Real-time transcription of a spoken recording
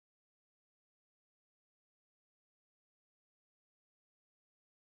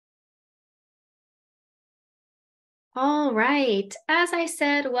All right. As I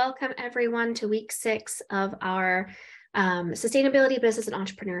said, welcome everyone to week 6 of our Sustainability, Business, and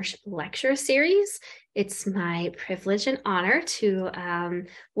Entrepreneurship lecture series. It's my privilege and honor to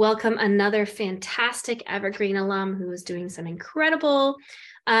welcome another fantastic Evergreen alum who is doing some incredible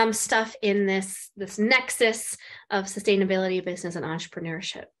stuff in this nexus of sustainability, business, and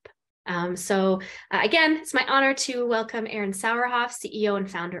entrepreneurship. Again, it's my honor to welcome Aaron Sauerhoff, CEO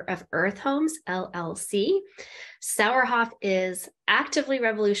and founder of Earth Homes, LLC. Sauerhoff is actively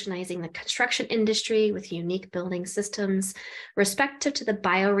revolutionizing the construction industry with unique building systems, respective to the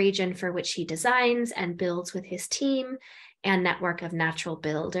bioregion for which he designs and builds with his team and network of natural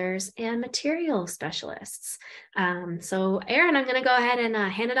builders and material specialists. Aaron, I'm going to go ahead and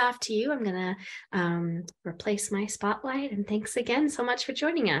hand it off to you. I'm going to replace my spotlight, and thanks again so much for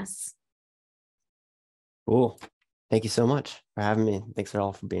joining us. Cool. Thank you so much for having me. Thanks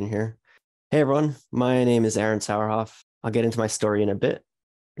all for being here. Hey everyone, my name is Aaron Sauerhoff. I'll get into my story in a bit.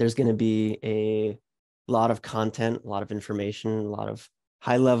 There's going to be a lot of content, a lot of information, a lot of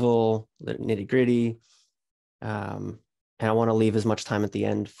high level, nitty gritty. And I want to leave as much time at the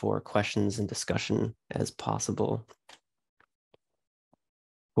end for questions and discussion as possible.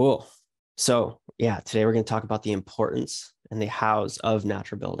 Cool. So yeah, today we're going to talk about the importance and the hows of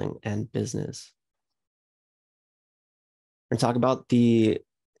natural building and business. We're going to talk about the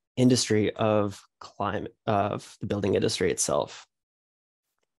industry of climate, of the building industry itself.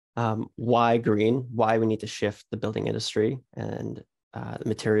 Why green? Why we need to shift the building industry and the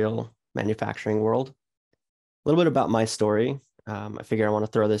material manufacturing world. A little bit about my story. I figure I want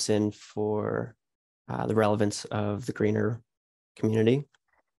to throw this in for the relevance of the greener community.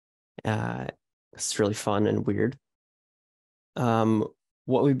 It's really fun and weird.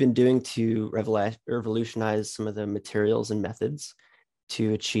 What we've been doing to revolutionize some of the materials and methods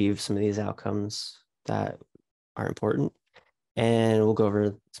to achieve some of these outcomes that are important. And we'll go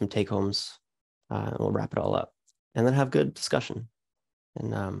over some take homes and we'll wrap it all up and then have good discussion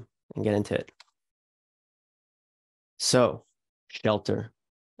and get into it. So shelter.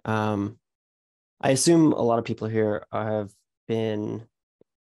 I assume a lot of people here have been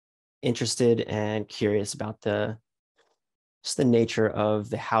interested and curious about just the nature of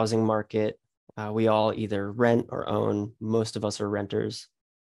the housing market. We all either rent or own. Most of us are renters.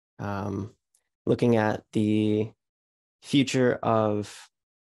 Looking at the future of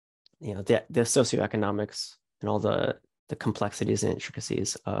the socioeconomics and all the complexities and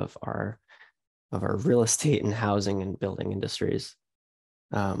intricacies of our real estate and housing and building industries.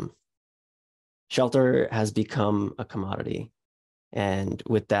 Shelter has become a commodity, and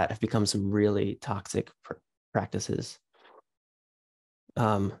with that have become some really toxic practices.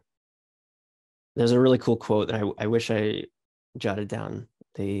 There's a really cool quote that I wish I jotted down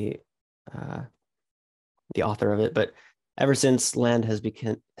the author of it, but ever since land has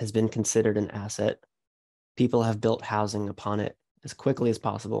been considered an asset, people have built housing upon it as quickly as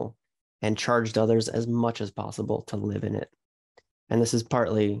possible and charged others as much as possible to live in it. And this is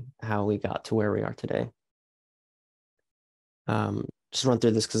partly how we got to where we are today. Just run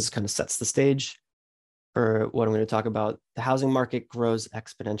through this because this kind of sets the stage for what I'm going to talk about. The housing market grows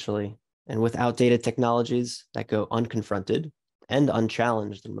exponentially, and with outdated technologies that go unconfronted and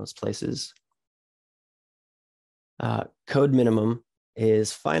unchallenged in most places. Code minimum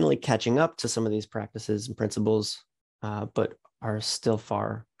is finally catching up to some of these practices and principles, but are still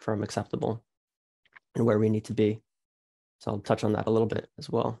far from acceptable and where we need to be. So I'll touch on that a little bit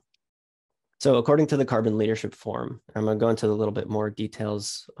as well. So according to the Carbon Leadership Forum, I'm going to go into a little bit more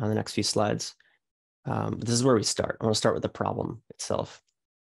details on the next few slides. But this is where we start. I want to start with the problem itself.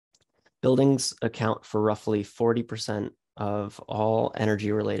 Buildings account for roughly 40% of all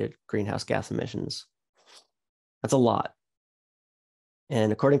energy-related greenhouse gas emissions. That's a lot.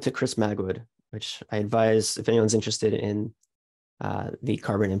 And according to Chris Magwood, which I advise if anyone's interested in the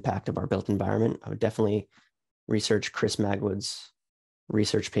carbon impact of our built environment, I would definitely research Chris Magwood's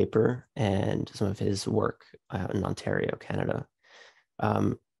research paper and some of his work in Ontario, Canada.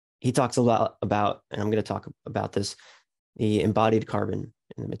 He talks a lot about, and I'm going to talk about this, the embodied carbon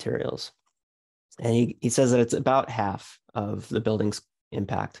in the materials. And he says that it's about half of the building's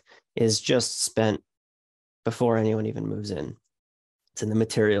impact is just spent before anyone even moves in. It's in the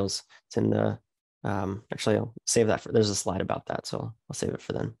materials. It's in the, actually, I'll save that there's a slide about that, so I'll save it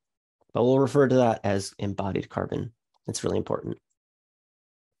for then. But we'll refer to that as embodied carbon. It's really important.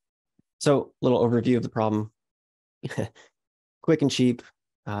 So, a little overview of the problem. Quick and cheap,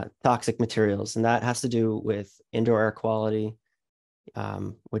 toxic materials, and that has to do with indoor air quality,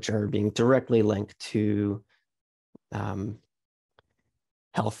 which are being directly linked to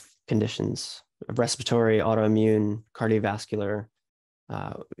health conditions respiratory, autoimmune, cardiovascular.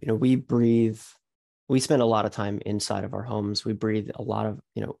 We spend a lot of time inside of our homes. We breathe a lot of,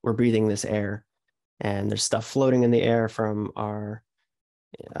 we're breathing this air, and there's stuff floating in the air from our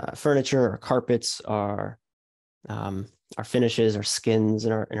furniture, our carpets, our finishes, our skins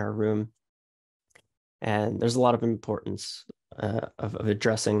in our room. And there's a lot of importance of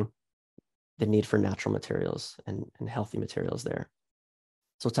addressing the need for natural materials and healthy materials there.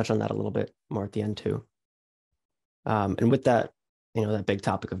 So we'll touch on that a little bit more at the end too. And with that, that big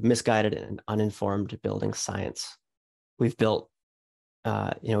topic of misguided and uninformed building science, we've built,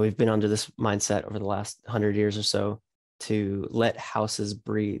 we've been under this mindset over the last 100 years or so to let houses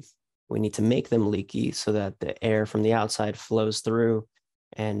breathe. We need to make them leaky so that the air from the outside flows through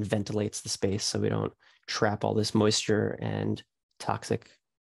and ventilates the space, so we don't trap all this moisture and toxic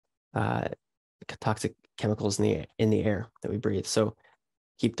chemicals in the air that we breathe. So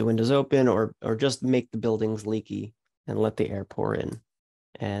keep the windows open, or just make the buildings leaky and let the air pour in.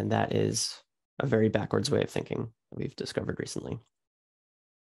 And that is a very backwards way of thinking that we've discovered recently.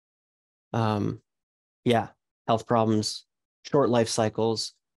 Yeah, health problems, short life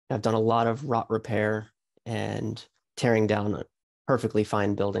cycles. I've done a lot of rot repair and tearing down perfectly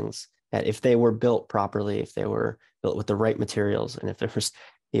fine buildings that, if they were built properly, if they were built with the right materials, and if there was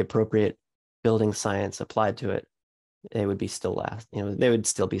the appropriate building science applied to it, they would be still last, they would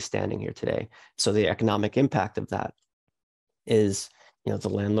still be standing here today. So the economic impact of that is, the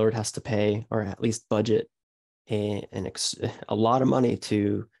landlord has to pay, or at least budget a lot of money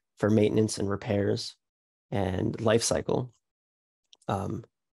for maintenance and repairs and life cycle.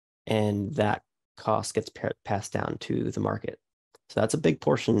 And that cost gets passed down to the market. So that's a big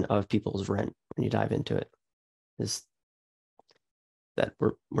portion of people's rent when you dive into it, is that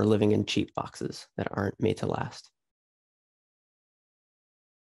we're living in cheap boxes that aren't made to last.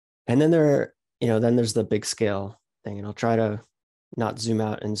 And then there's the big scale thing, and I'll try to not zoom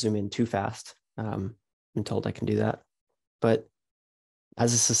out and zoom in too fast. I'm told I can do that. But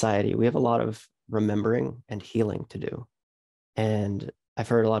as a society, we have a lot of remembering and healing to do. And I've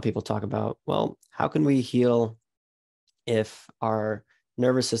heard a lot of people talk about, well, how can we heal if our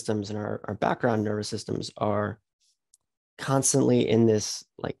nervous systems and our background nervous systems are constantly in this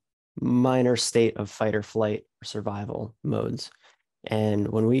like minor state of fight or flight or survival modes? And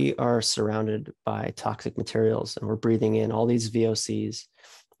when we are surrounded by toxic materials and we're breathing in all these VOCs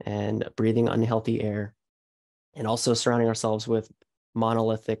and breathing unhealthy air, and also surrounding ourselves with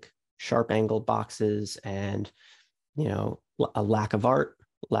monolithic, sharp angle boxes and, a lack of art,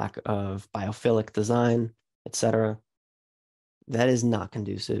 lack of biophilic design, etc., that is not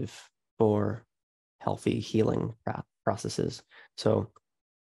conducive for healthy healing processes. So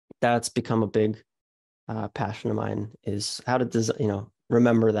that's become a big passion of mine, is how to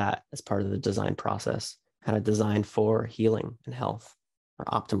remember that as part of the design process, how to design for healing and health, or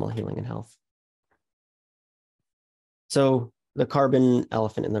optimal healing and health. So the carbon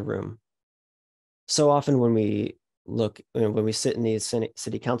elephant in the room. So often when we sit in these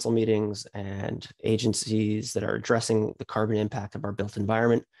city council meetings and agencies that are addressing the carbon impact of our built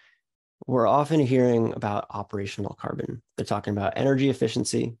environment, we're often hearing about operational carbon. They're talking about energy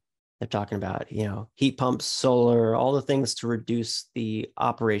efficiency. They're talking about, heat pumps, solar, all the things to reduce the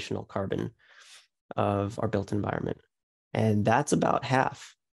operational carbon of our built environment. And that's about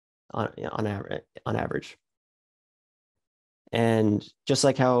half on average. And just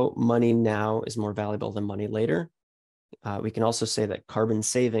like how money now is more valuable than money later, we can also say that carbon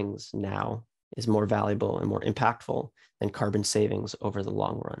savings now is more valuable and more impactful than carbon savings over the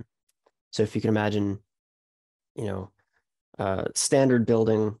long run. So if you can imagine, a standard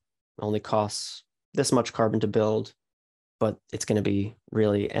building only costs this much carbon to build, but it's going to be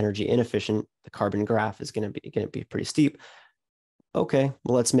really energy inefficient. The carbon graph is going to be pretty steep. Okay,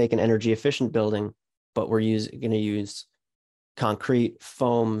 well, let's make an energy efficient building, but we're going to use concrete,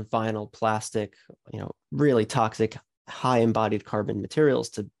 foam, vinyl, plastic, really toxic, high embodied carbon materials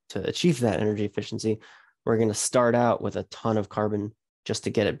to achieve that energy efficiency. We're going to start out with a ton of carbon just to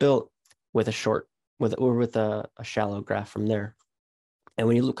get it built, with a shallow graph from there. And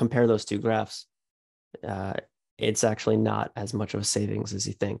when you compare those two graphs, it's actually not as much of a savings as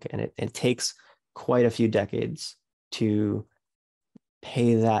you think. And it takes quite a few decades to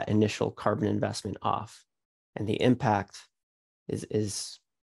pay that initial carbon investment off. And the impact is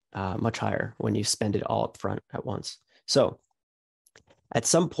much higher when you spend it all up front at once. So at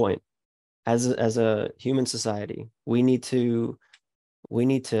some point, as a human society, we need to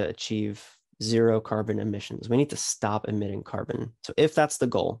achieve zero carbon emissions. We need to stop emitting carbon. So if that's the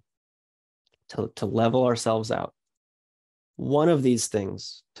goal, to level ourselves out, one of these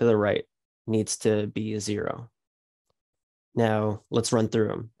things to the right needs to be 0. Now let's run through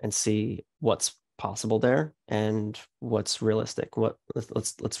them and see what's possible there and what's realistic.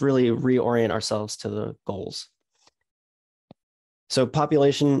 Let's really reorient ourselves to the goals. So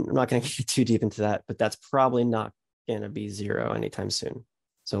population, I'm not going to get too deep into that, but that's probably not going to be 0 anytime soon.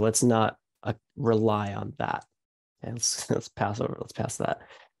 So let's not rely on that. And let's pass that.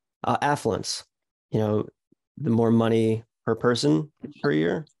 Affluence, the more money per person per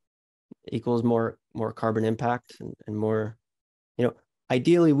year equals more carbon impact and more,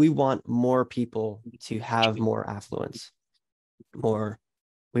 ideally we want more people to have more affluence,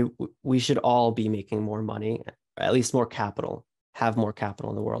 we should all be making more money, at least more capital, have more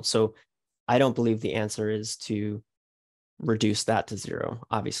capital in the world. So I don't believe the answer is to reduce that to 0.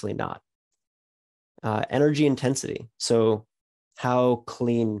 Obviously not. Energy intensity. So how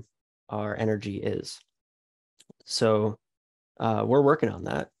clean our energy is. So we're working on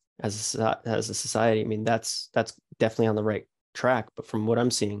that as a society. I mean, that's definitely on the right track, but from what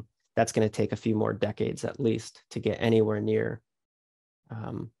I'm seeing, that's going to take a few more decades at least to get anywhere near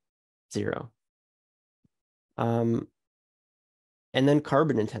 0. And then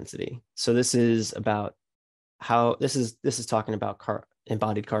carbon intensity. So this is about how this is talking about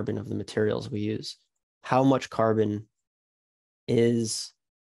embodied carbon of the materials we use. How much carbon is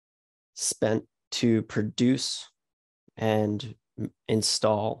spent to produce and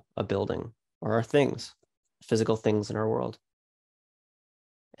install a building or our things, physical things in our world.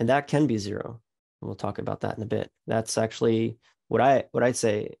 And that can be 0. And we'll talk about that in a bit. That's actually what I'd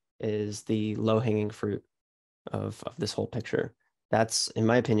say is the low-hanging fruit of this whole picture. That's, in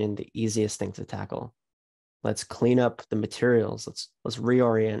my opinion, the easiest thing to tackle. Let's clean up the materials. Let's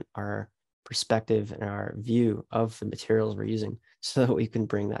reorient our perspective and our view of the materials we're using so that we can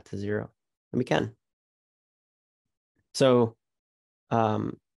bring that to 0. And we can. So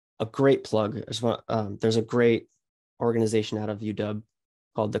a great plug is there's a great organization out of UW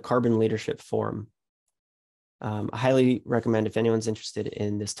called the Carbon Leadership Forum. I highly recommend, if anyone's interested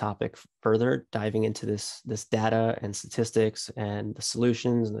in this topic further, diving into this data and statistics and the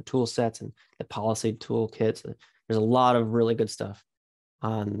solutions and the tool sets and the policy toolkits. There's a lot of really good stuff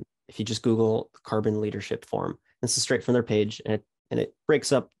on, if you just Google Carbon Leadership Forum. This is straight from their page, and it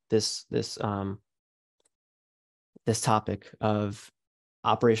breaks up this topic of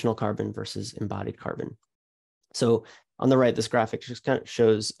operational carbon versus embodied carbon. So on the right, this graphic just kind of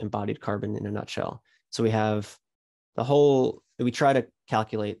shows embodied carbon in a nutshell. So we have we try to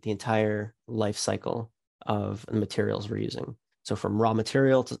calculate the entire life cycle of the materials we're using. So from raw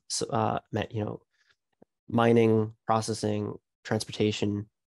material to, mining, processing, transportation,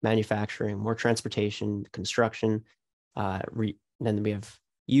 manufacturing, more transportation, construction, then we have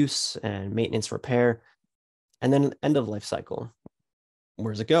use and maintenance, repair, and then end of life cycle.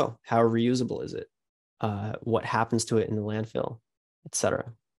 Where does it go? How reusable is it? What happens to it in the landfill,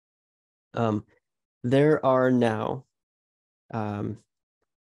 etc. There are now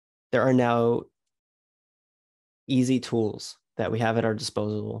easy tools that we have at our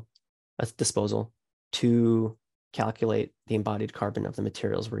disposal to calculate the embodied carbon of the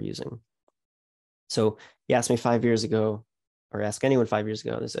materials we're using. So you asked me 5 years ago, or ask anyone 5 years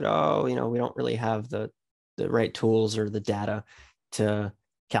ago, they said, oh, we don't really have the right tools or the data to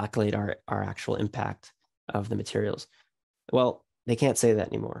calculate our actual impact of the materials. Well, they can't say that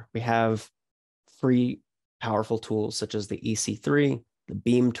anymore. We have free, powerful tools such as the EC3, the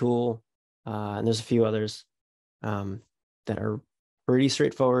Beam tool, and there's a few others that are pretty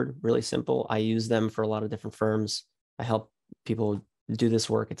straightforward, really simple. I use them for a lot of different firms. I help people do this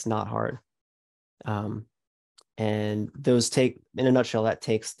work. It's not hard. And those take, in a nutshell, that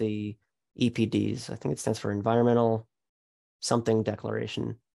takes the EPDs. I think it stands for Environmental Something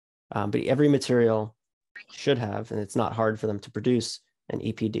Declaration. But every material should have, and it's not hard for them to produce, an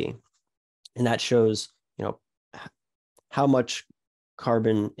EPD. And that shows, how much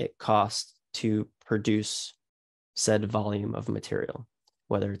carbon it costs to produce said volume of material,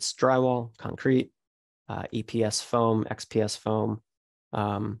 whether it's drywall, concrete, EPS foam, XPS foam.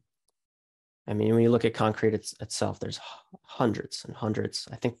 When you look at concrete itself, there's hundreds and hundreds,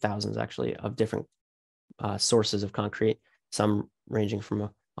 I think thousands actually, of different sources of concrete, some ranging from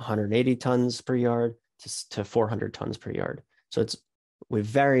 180 tons per yard to 400 tons per yard. So it's with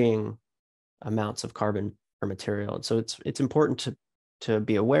varying amounts of carbon per material. And so it's important to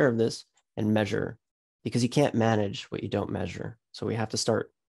be aware of this and measure, because you can't manage what you don't measure. So we have to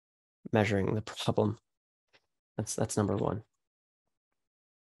start measuring the problem. That's number one.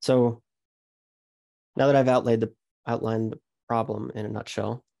 So now that I've outlined the problem in a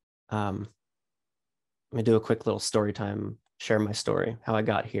nutshell, let me do a quick little story time, share my story, how I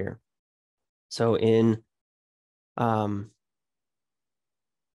got here. So in, and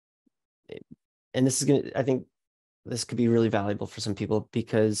this is going to, I think this could be really valuable for some people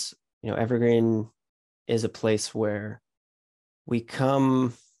because, Evergreen is a place where we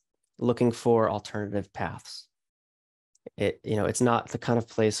come looking for alternative paths. It's not the kind of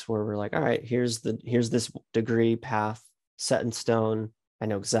place where we're like, all right, here's this degree path set in stone. I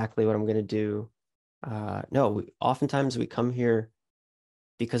know exactly what I'm going to do. No, oftentimes we come here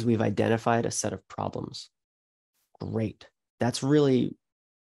because we've identified a set of problems. Great. That's really,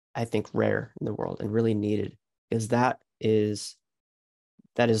 I think, rare in the world and really needed, is that is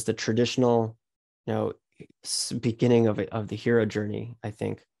the traditional, beginning of the hero journey, I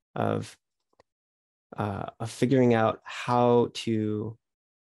think, of figuring out how to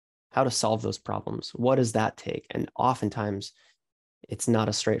solve those problems. What does that take? And oftentimes it's not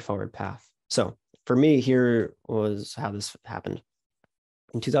a straightforward path. So for me, here was how this happened.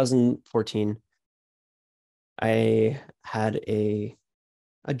 In 2014, I had a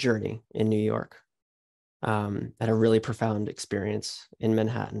journey in New York. Had a really profound experience in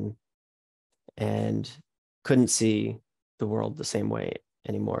Manhattan and couldn't see the world the same way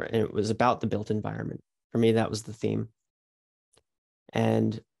anymore. And it was about the built environment. For me, that was the theme.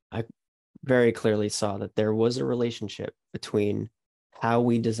 And I very clearly saw that there was a relationship between how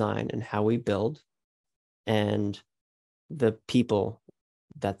we design and how we build and the people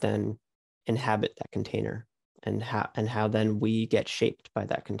that then inhabit that container, and how then we get shaped by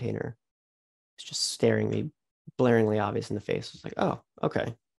that container. It's just staring me blaringly obvious in the face. It's like, oh,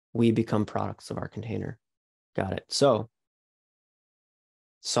 okay. We become products of our container. Got it. So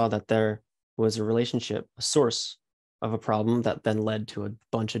saw that there was a relationship, a source of a problem that then led to a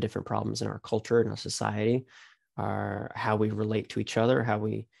bunch of different problems in our culture and our society, how we relate to each other, how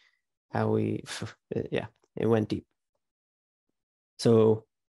we, yeah, it went deep. So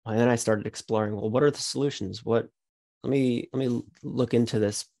and then I started exploring, well, what are the solutions? Let me look into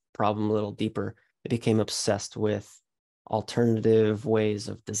this problem a little deeper. I became obsessed with alternative ways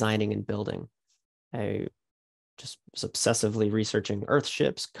of designing and building. I just was obsessively researching earth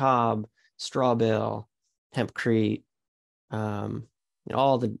ships, cob, straw bale, hempcrete,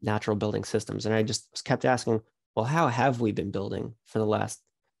 all the natural building systems. And I just kept asking, well, how have we been building for the last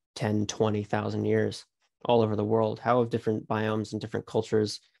 10, 20,000 years all over the world? How have different biomes and different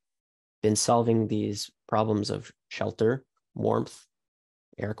cultures been solving these problems of shelter, warmth,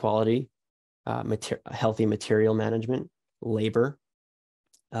 air quality, healthy material management, labor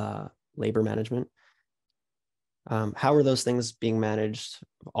management? How are those things being managed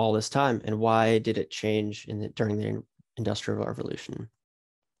all this time, and why did it change during the Industrial Revolution?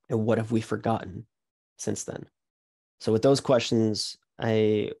 And what have we forgotten since then? So with those questions,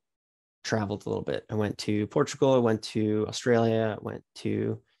 I traveled a little bit. I went to Portugal, I went to Australia, I went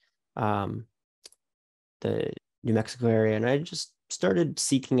to the New Mexico area, and I just started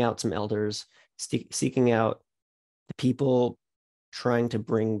seeking out some elders, seeking out the people trying to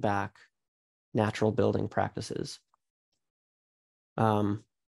bring back natural building practices.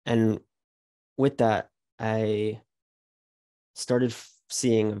 And with that, I started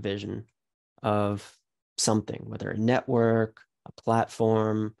seeing a vision of something, whether a network, a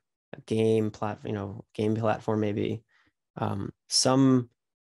platform, a game platform, maybe some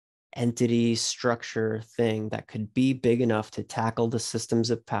entity, structure, thing that could be big enough to tackle the systems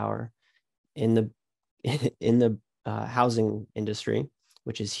of power in the housing industry,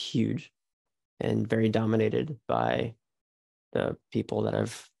 which is huge and very dominated by the people that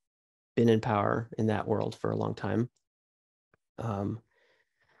have been in power in that world for a long time.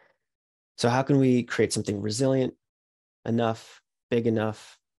 So how can we create something resilient enough, big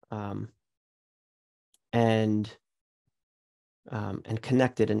enough, and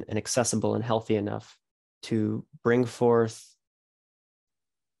connected and accessible and healthy enough to bring forth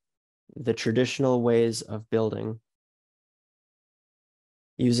the traditional ways of building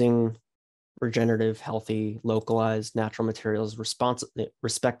using regenerative, healthy, localized natural materials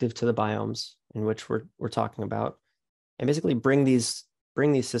respective to the biomes in which we're talking about, and basically bring these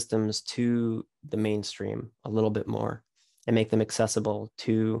systems to the mainstream a little bit more and make them accessible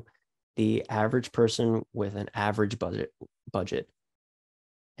to the average person with an average budget,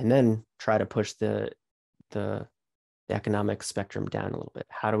 and then try to push the economic spectrum down a little bit.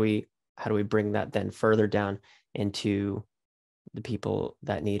 How do we bring that then further down into the people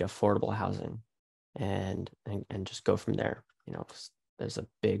that need affordable housing, and just go from there? There's a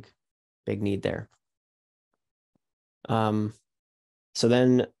big need there. So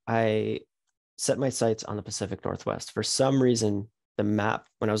then I set my sights on the Pacific Northwest. For some reason, the map,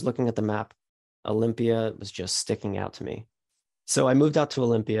 when I was looking at the map, Olympia was just sticking out to me. So I moved out to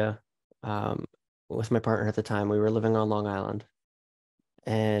Olympia with my partner at the time. We were living on Long Island,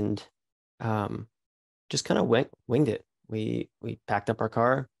 and just kind of winged it. We packed up our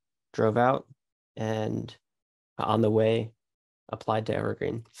car, drove out, and on the way applied to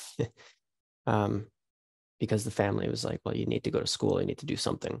Evergreen. Because the family was like, well, you need to go to school, you need to do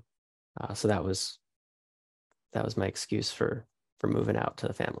something. So that was my excuse for moving out to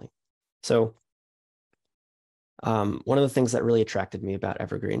the family. So one of the things that really attracted me about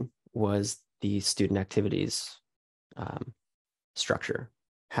Evergreen was the student activities structure,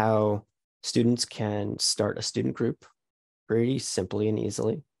 how students can start a student group pretty simply and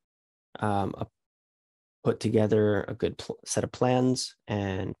easily, put together a good set of plans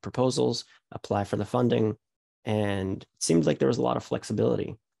and proposals, apply for the funding, and it seemed like there was a lot of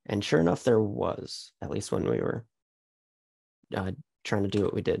flexibility. And sure enough, there was, at least when we were trying to do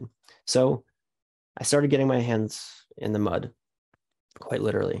what we did. So I started getting my hands in the mud, quite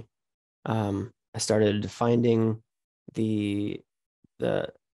literally. I started finding I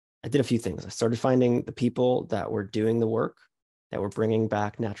did a few things. I started finding the people that were doing the work, that were bringing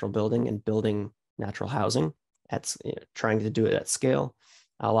back natural building and building natural housing, trying to do it at scale.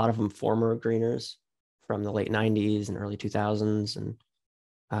 A lot of them former greeners from the late 90s and early 2000s. And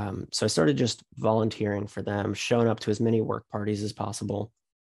so I started just volunteering for them, showing up to as many work parties as possible,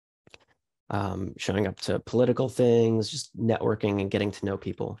 showing up to political things, just networking and getting to know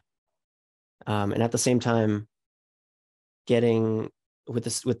people. And at the same time, getting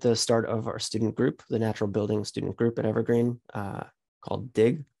with the start of our student group, the natural building student group at Evergreen, called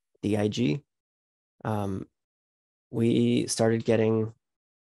DIG, DIG, we started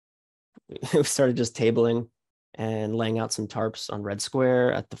just tabling and laying out some tarps on Red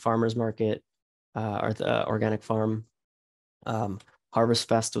Square at the farmers market, or the organic farm. Harvest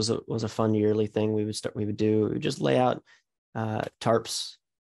Fest was a fun yearly thing we would just lay out tarps,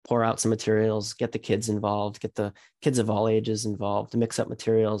 pour out some materials, get the kids involved, get the kids of all ages involved, to mix up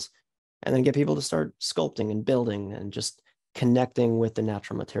materials, and then get people to start sculpting and building and just connecting with the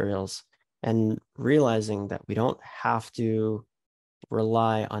natural materials, and realizing that we don't have to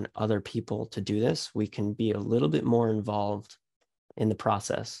rely on other people to do this. We can be a little bit more involved in the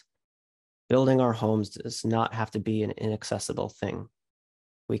process. Building our homes does not have to be an inaccessible thing.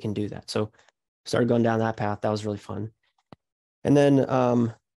 We can do that. So started going down that path. That was really fun. And then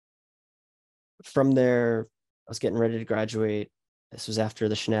from there, I was getting ready to graduate. This was after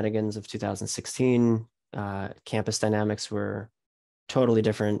the shenanigans of 2016. Campus dynamics were totally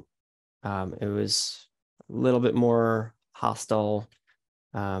different. It was a little bit more hostile.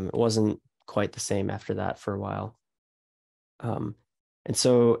 It wasn't quite the same after that for a while. And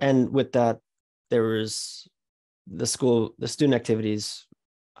with that, there was the student activities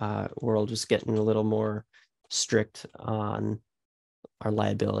world was getting a little more strict on our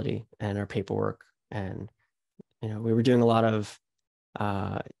liability and our paperwork. And, we were doing a lot of,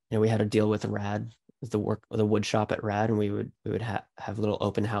 we had a deal with RAD, the wood shop at RAD, and we would have little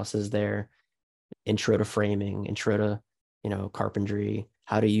open houses there, intro to framing, intro to, carpentry,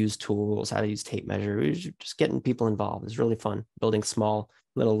 how to use tools, how to use tape measure. We were just getting people involved. It was really fun, building small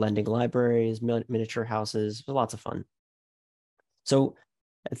little lending libraries, miniature houses. It was lots of fun. So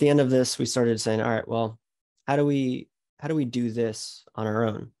at the end of this, we started saying, all right, well, how do we do this on our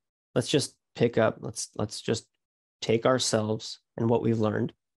own? Let's just pick up, let's just take ourselves and what we've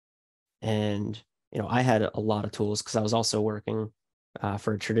learned. And, I had a lot of tools because I was also working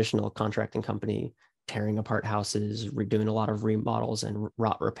for a traditional contracting company, tearing apart houses, doing a lot of remodels and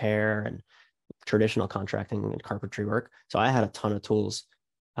rot repair and traditional contracting and carpentry work. So I had a ton of tools.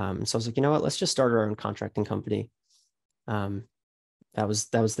 So I was like, you know what, let's just start our own contracting company. That was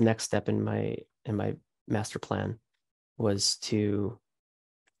the next step in my master plan, was to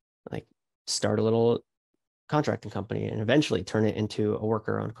start a little contracting company and eventually turn it into a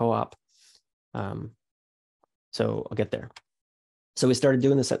worker-owned co-op. So I'll get there. So we started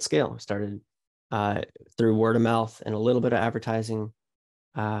doing this at scale. We started through word of mouth and a little bit of advertising.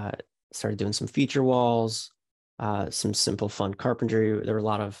 Started doing some feature walls, some simple fun carpentry. There were a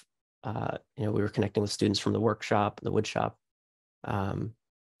lot of, we were connecting with students from the workshop, the wood shop, and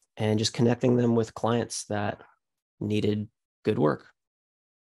just connecting them with clients that needed good work.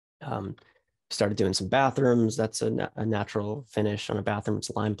 Started doing some bathrooms. That's a natural finish on a bathroom. It's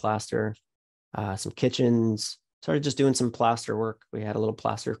lime plaster. Some kitchens. Started just doing some plaster work. We had a little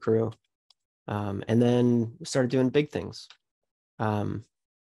plaster crew. And then we started doing big things. We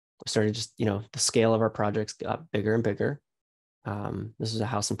started just, the scale of our projects got bigger and bigger. This was a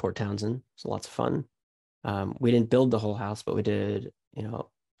house in Port Townsend. So lots of fun. We didn't build the whole house, but we did,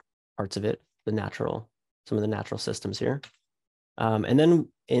 parts of it, some of the natural systems here. And then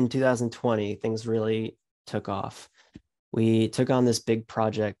in 2020, things really took off. We took on this big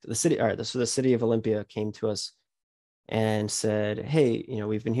project. The city, all right, so the city of Olympia came to us and said, hey,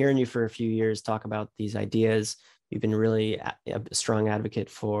 we've been hearing you for a few years talk about these ideas. You've been really a strong advocate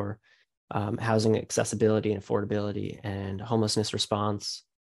for housing accessibility and affordability and homelessness response.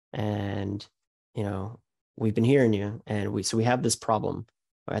 And, we've been hearing you. And we have this problem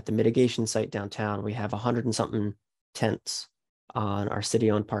at the mitigation site downtown. We have 100 and something tents on our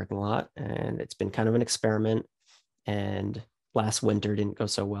city-owned parking lot. And it's been kind of an experiment. And last winter didn't go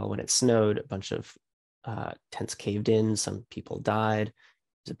so well. When it snowed, a bunch of tents caved in, some people died. It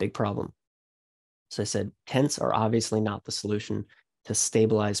was a big problem. So I said, tents are obviously not the solution to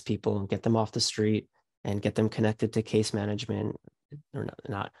stabilize people and get them off the street and get them connected to case management. They're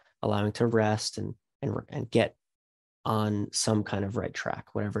not allowing to rest and get on some kind of right track,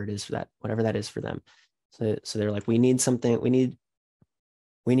 whatever that is for them. So they're like, we need something, we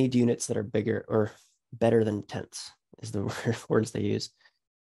need units that are bigger or better than tents is the words they use.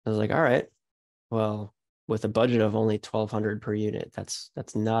 I was like, all right, well, with a budget of only $1,200 per unit, that's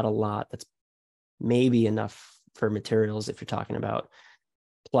not a lot. That's maybe enough for materials if you're talking about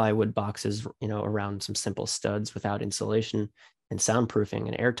plywood boxes, around some simple studs without insulation and soundproofing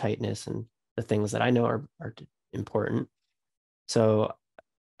and airtightness and the things that I know are important. So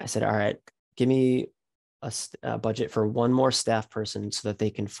I said, all right, give me a budget for one more staff person so that they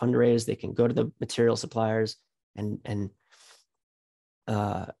can fundraise, they can go to the material suppliers and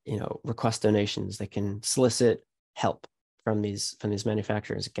request donations. They can solicit help from these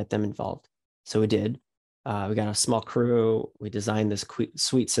manufacturers, get them involved. So we did. We got a small crew. We designed this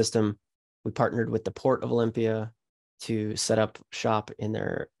suite system. We partnered with the Port of Olympia to set up shop in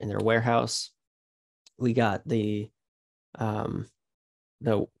their warehouse. We got the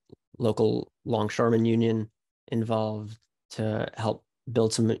local longshoremen union involved to help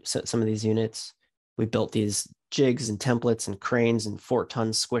build some of these units. We built these jigs and templates and cranes and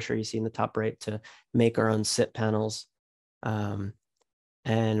 4-ton squisher you see in the top right to make our own sit panels.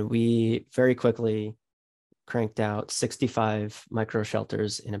 And we very quickly cranked out 65 micro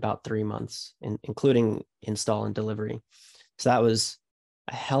shelters in about 3 months, including install and delivery. So that was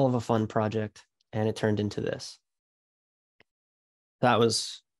a hell of a fun project, and it turned into this. That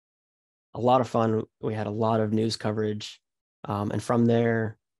was a lot of fun. We had a lot of news coverage. And from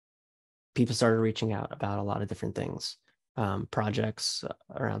there, people started reaching out about a lot of different things. Projects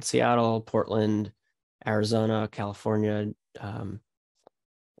around Seattle, Portland, Arizona, California,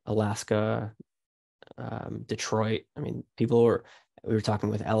 Alaska, Detroit. I mean, we were talking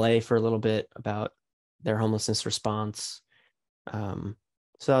with LA for a little bit about their homelessness response. So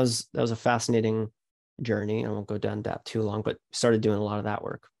that was a fascinating journey. I won't go down that too long, but started doing a lot of that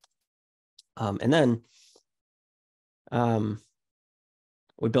work. And then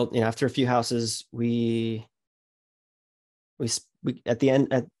we built, after a few houses, we at the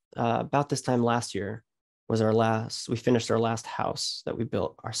end, at about this time last year we finished our last house that we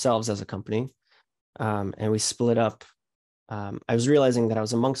built ourselves as a company. And we split up. I was realizing that I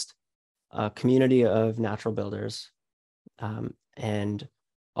was amongst a community of natural builders. And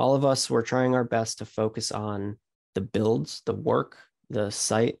all of us were trying our best to focus on the builds, the work, the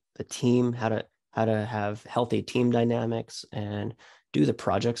site, the team, how to have healthy team dynamics and do the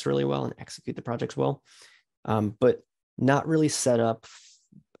projects really well and execute the projects well, but not really set up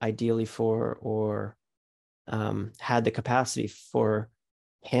ideally for or had the capacity for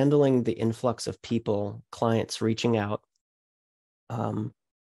handling the influx of people, clients reaching out,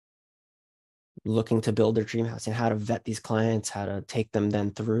 looking to build their dream house, and how to vet these clients, how to take them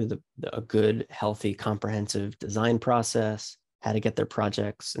then through a good, healthy, comprehensive design process, how to get their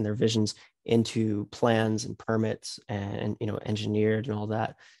projects and their visions into plans and permits and engineered and all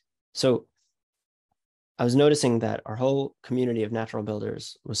that. So I was noticing that our whole community of natural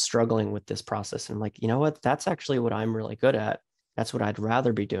builders was struggling with this process. And I'm like, you know what? That's actually what I'm really good at. That's what I'd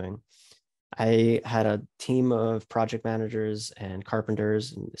rather be doing. I had a team of project managers and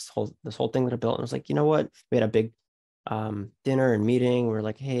carpenters and this whole thing that I built. And I was like, you know what? We had a big dinner and meeting. We're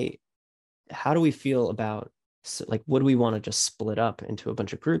like, hey, how do we feel about, like, would we want to just split up into a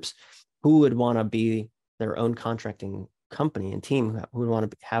bunch of groups? Who would want to be their own contracting company and team? Who would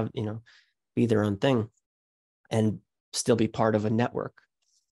want to have, be their own thing and still be part of a network?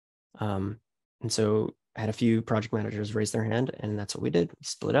 And so I had a few project managers raise their hand, and that's what we did. We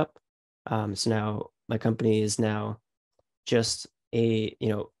split up. So now my company is now just a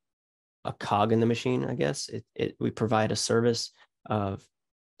cog in the machine, I guess. We provide a service of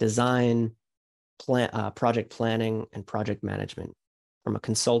design, project planning, and project management from a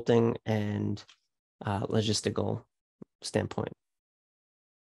consulting and logistical standpoint.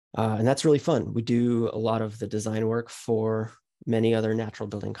 And that's really fun. We do a lot of the design work for many other natural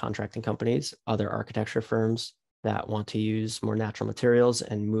building contracting companies, other architecture firms that want to use more natural materials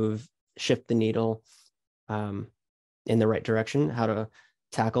and shift the needle in the right direction, how to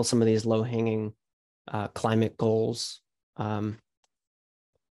tackle some of these low-hanging climate goals, for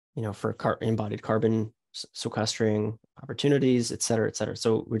embodied carbon sequestering opportunities, et cetera, et cetera.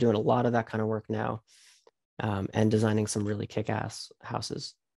 So we're doing a lot of that kind of work now, and designing some really kick-ass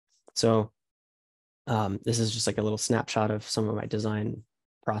houses. So this is just like a little snapshot of some of my design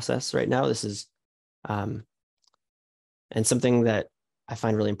process right now. This is, and something that I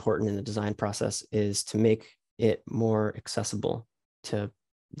find really important in the design process is to make it more accessible to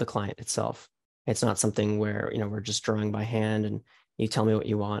the client itself. It's not something where, we're just drawing by hand and you tell me what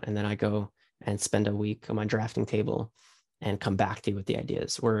you want, and then I go and spend a week on my drafting table and come back to you with the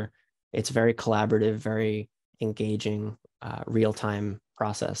ideas. It's very collaborative, very engaging, real-time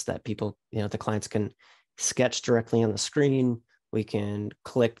process that people, the clients can sketch directly on the screen. We can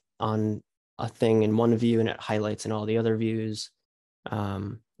click on a thing in one view and it highlights in all the other views.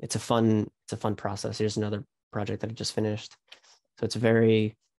 It's a fun process. Here's another project that I just finished. So it's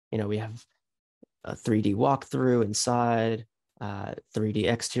very, we have a 3D walkthrough inside,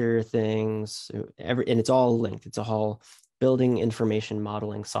 3D exterior things, and it's all linked. It's a whole building information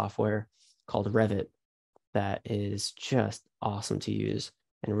modeling software called Revit that is just awesome to use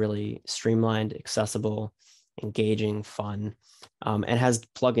and really streamlined, accessible, engaging, fun, and has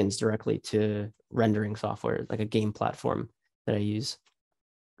plugins directly to rendering software, like a game platform that I use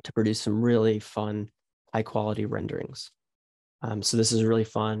to produce some really fun, high quality renderings. So this is really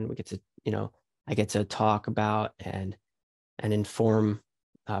fun. We get to, I get to talk about and inform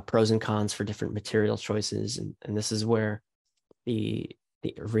pros and cons for different material choices. And this is where the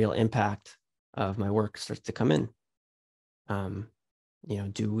real impact of my work starts to come in. I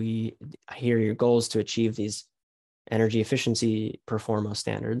hear your goals to achieve these energy efficiency Performo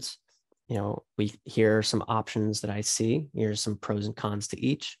standards. Here are some options that I see. Here's some pros and cons to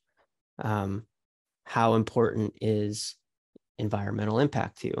each. How important is environmental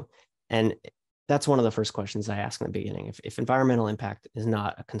impact to you? And that's one of the first questions I ask in the beginning. If environmental impact is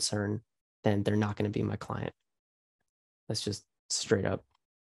not a concern, then they're not going to be my client. That's just straight up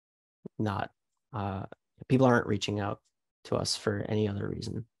not. People aren't reaching out to us for any other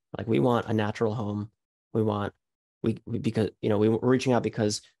reason. Like, we want a natural home. Because we're reaching out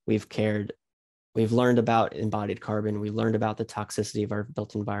because we've cared. We've learned about embodied carbon. We learned about the toxicity of our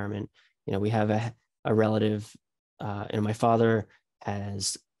built environment. We have a relative, my father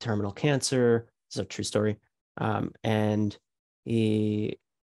has terminal cancer. It's a true story. And he,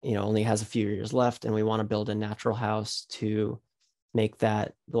 only has a few years left, and we want to build a natural house to make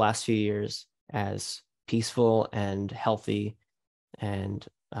that the last few years as peaceful and healthy and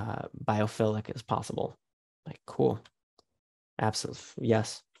biophilic as possible. Like, cool. Absolutely.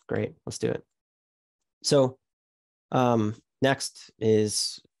 Yes. Great. Let's do it. So next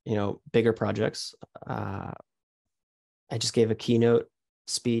is, bigger projects. I just gave a keynote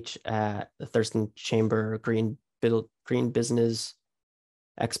speech at the Thurston Chamber Green Business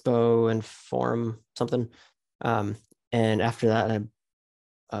Expo and Forum, something. And after that, I had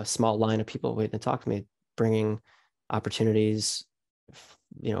a small line of people waiting to talk to me, bringing opportunities,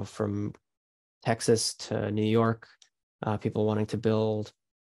 from Texas to New York, people wanting to build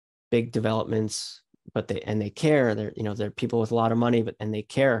big developments, but they care. They're people with a lot of money, and they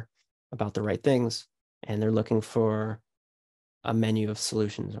care about the right things, and they're looking for a menu of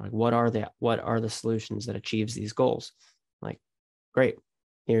solutions. Like, what are the solutions that achieves these goals? Like, great.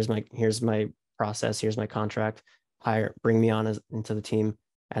 Here's my process. Here's my contract. Bring me on into the team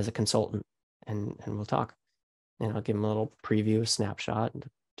as a consultant, and we'll talk. And I'll give them a little preview, a snapshot,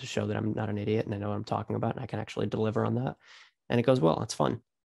 to show that I'm not an idiot and I know what I'm talking about and I can actually deliver on that. And it goes well. It's fun.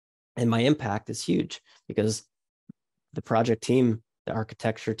 And my impact is huge because the project team, the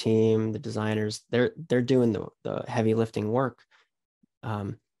architecture team, the designers, they're doing the heavy lifting work.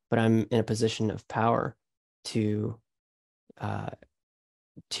 But I'm in a position of power to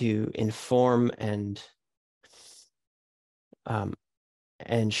inform and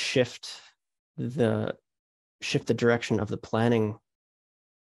shift the direction of the planning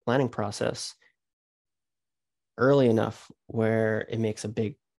process early enough where it makes a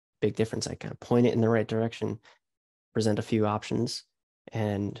big difference. I kind of point it in the right direction, present a few options,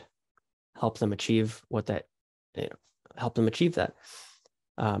 and help them achieve that.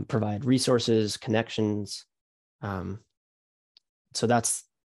 Provide resources, connections. So that's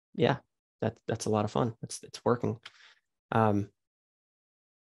a lot of fun. It's working.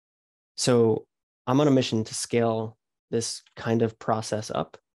 So I'm on a mission to scale this kind of process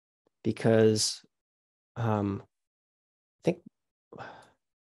up because I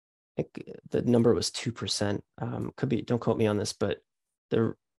think the number was 2%. Could be, don't quote me on this, but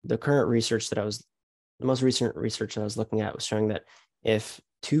the current research that the most recent research that I was looking at was showing that if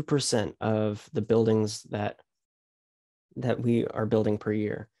 2% of the buildings that we are building per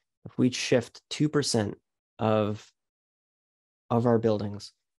year, if we shift 2% of our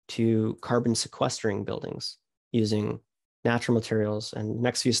buildings to carbon sequestering buildings using natural materials, and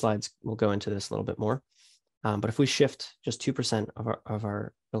next few slides we'll go into this a little bit more. But if we shift just 2% of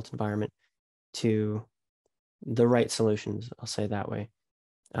our built environment to the right solutions, I'll say that way,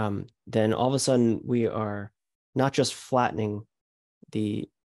 then all of a sudden we are not just flattening the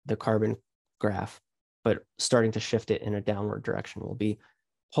carbon graph, but starting to shift it in a downward direction. We'll be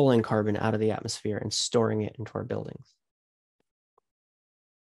pulling carbon out of the atmosphere and storing it into our buildings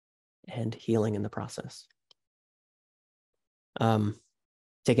and healing in the process.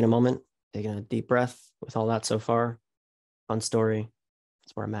 Taking a moment, taking a deep breath with all that so far. Fun story.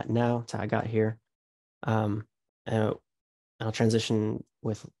 That's where I'm at now. That's how I got here. And I'll transition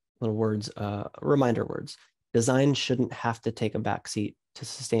with little words, reminder words. Design shouldn't have to take a backseat to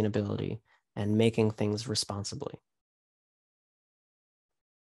sustainability and making things responsibly.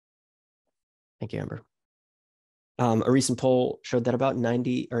 Thank you, Amber. A recent poll showed that about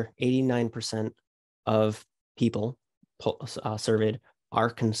 90 or 89% of people surveyed are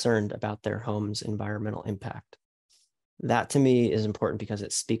concerned about their home's environmental impact. That to me is important because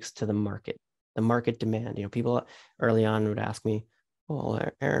it speaks to the market demand. You know, people early on would ask me, well,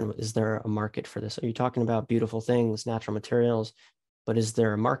 Aaron, is there a market for this? Are you talking about beautiful things, natural materials, but is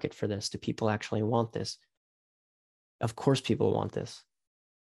there a market for this? Do people actually want this? Of course people want this.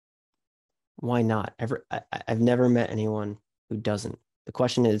 Why not? I've never met anyone who doesn't. The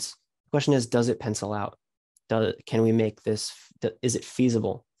question is, does it pencil out? Can we make this? Is it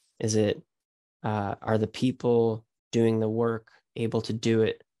feasible? Is it? Are the people doing the work able to do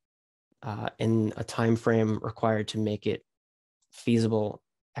it in a time frame required to make it feasible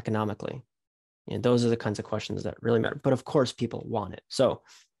economically? And those are the kinds of questions that really matter. But of course, people want it. So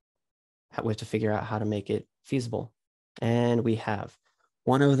we have to figure out how to make it feasible, and we have.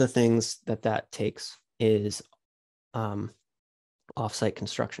 One of the things that takes is offsite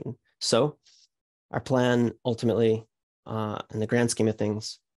construction. So our plan ultimately, in the grand scheme of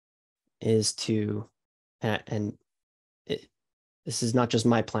things, is to, this is not just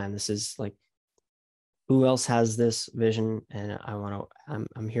my plan. This is like, who else has this vision? And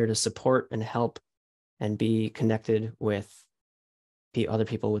I'm here to support and help and be connected with other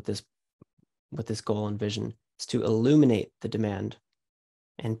people with this goal and vision. It's to illuminate the demand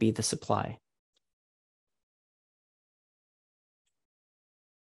and be the supply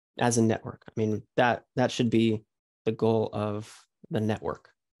as a network. I mean, that should be the goal of the network,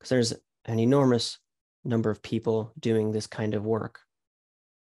 because there's an enormous number of people doing this kind of work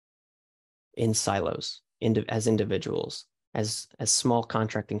in silos, as individuals, as small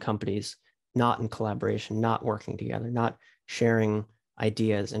contracting companies, not in collaboration, not working together, not sharing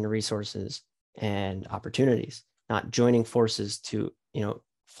ideas and resources and opportunities, not joining forces to,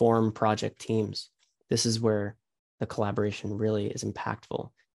 form project teams. This is where the collaboration really is impactful.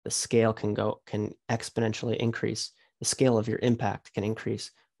 The scale can exponentially increase. The scale of your impact can increase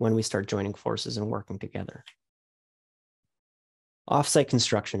when we start joining forces and working together. Offsite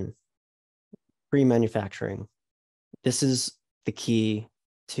construction, pre-manufacturing. This is the key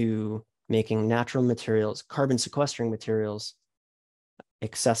to making natural materials, carbon sequestering materials,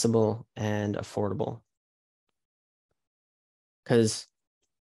 accessible and affordable. Because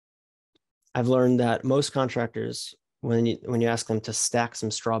I've learned that most contractors, when you ask them to stack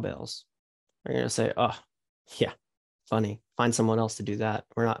some straw bales, they're going to say, oh, yeah, funny. Find someone else to do that.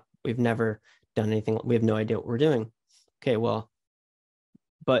 We've never done anything. We have no idea what we're doing. Okay, well,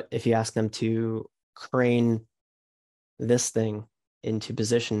 but if you ask them to crane this thing into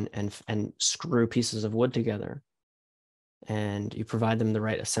position and screw pieces of wood together, and you provide them the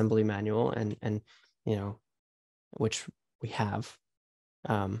right assembly manual and which we have,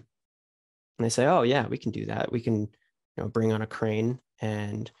 and they say, oh yeah, we can do that. We can bring on a crane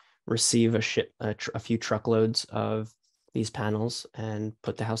and receive a few truckloads of these panels and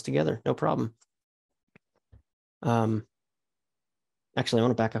put the house together. No problem. Actually, I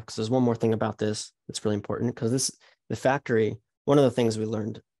want to back up because there's one more thing about this that's really important, because the factory, one of the things we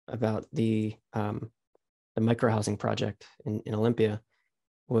learned about the microhousing project in Olympia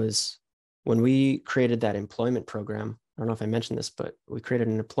was when we created that employment program. I don't know if I mentioned this, but we created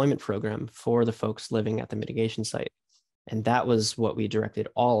an employment program for the folks living at the mitigation site. And that was what we directed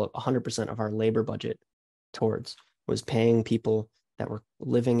 100% of our labor budget towards, was paying people that were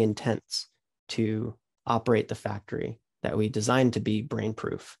living in tents to operate the factory that we designed to be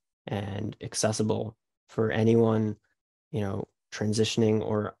brain-proof and accessible for anyone, transitioning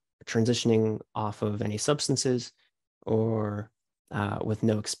off of any substances, or with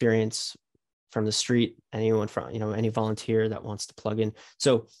no experience from the street, anyone from, any volunteer that wants to plug in.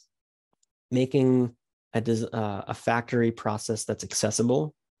 So making a factory process that's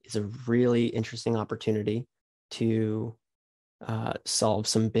accessible is a really interesting opportunity to solve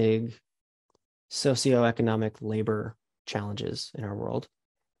some big socioeconomic labor challenges in our world.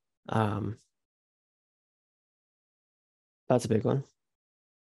 That's a big one.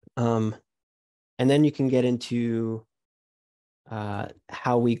 And then you can get into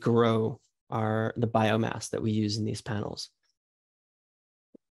how we grow the biomass that we use in these panels.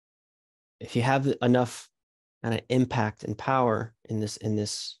 If you have enough kind of impact and power in this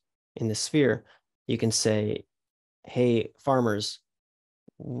sphere, you can say, hey, farmers,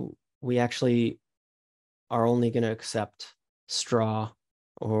 we actually are only going to accept straw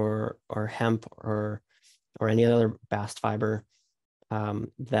or hemp or any other bast fiber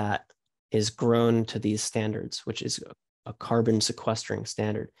that is grown to these standards, which is a carbon sequestering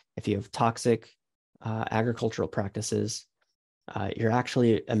standard. If you have toxic agricultural practices, you're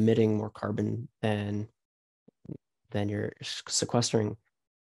actually emitting more carbon than you're sequestering.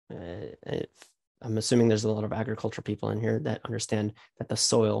 I'm assuming there's a lot of agricultural people in here that understand that the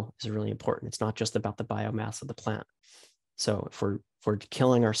soil is really important. It's not just about the biomass of the plant. So if we're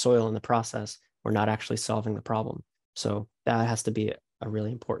killing our soil in the process, we're not actually solving the problem. So that has to be a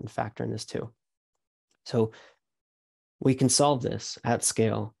really important factor in this too. So we can solve this at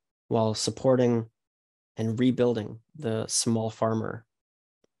scale while supporting and rebuilding the small farmer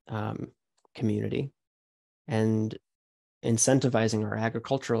community and incentivizing our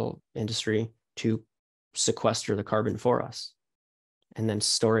agricultural industry to sequester the carbon for us and then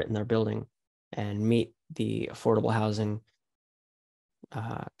store it in their building and meet the affordable housing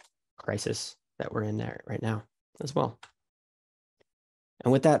crisis that we're in there right now as well.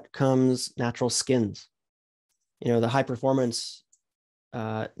 And with that comes natural skins. The high performance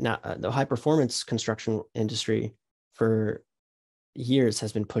construction industry for years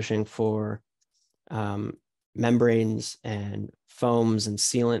has been pushing for membranes and foams and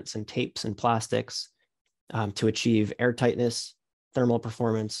sealants and tapes and plastics to achieve airtightness, thermal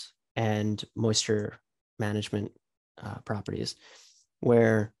performance, and moisture management properties,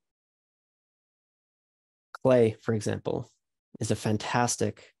 where clay, for example, is a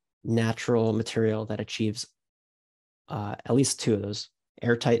fantastic natural material that achieves at least two of those: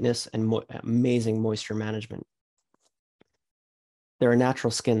 airtightness and amazing moisture management. There are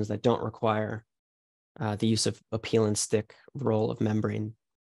natural skins that don't require the use of a peel and stick roll of membrane.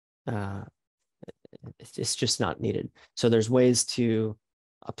 It's just not needed. So there's ways to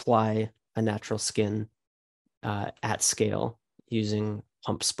apply a natural skin at scale using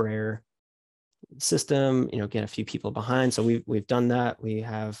pump sprayer system, get a few people behind. So we've done that. We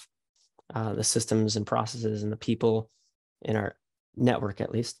have the systems and processes and the people in our network,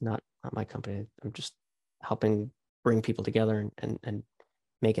 at least, not my company. I'm just helping bring people together and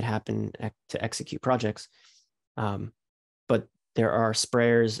make it happen to execute projects. But there are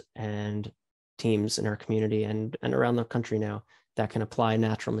sprayers and teams in our community and around the country now that can apply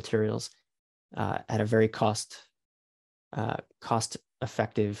natural materials at a very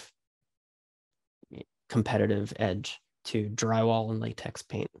cost-effective, competitive edge to drywall and latex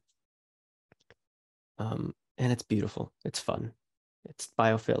paint. And it's beautiful. It's fun. It's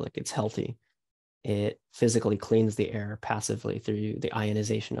biophilic. It's healthy. It physically cleans the air passively through the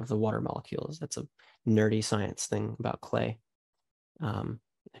ionization of the water molecules. That's a nerdy science thing about clay.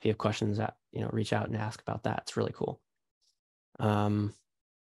 If you have questions, reach out and ask about that. It's really cool.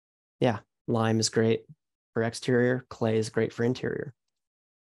 Yeah, lime is great for exterior. Clay is great for interior.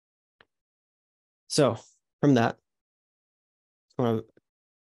 So from that, I want to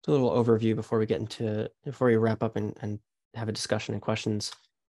do a little overview before we wrap up and have a discussion and questions.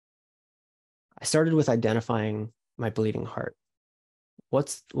 I started with identifying my bleeding heart.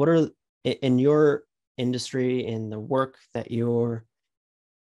 What are in your industry, in the work that you're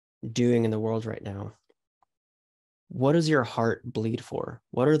doing in the world right now, what does your heart bleed for?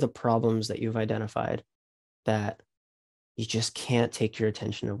 What are the problems that you've identified that you just can't take your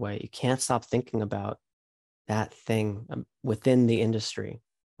attention away? You can't stop thinking about that thing within the industry,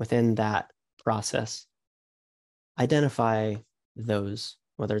 within that process. Identify those,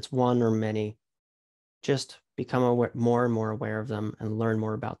 whether it's one or many. Just become more and more aware of them and learn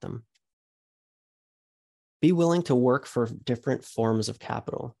more about them. Be willing to work for different forms of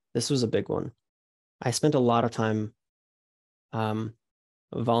capital. This was a big one. I spent a lot of time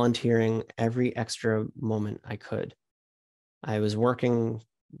volunteering every extra moment I could. I was working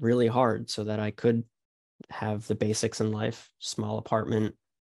really hard so that I could have the basics in life: small apartment,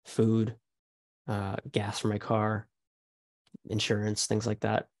 food, gas for my car, insurance, things like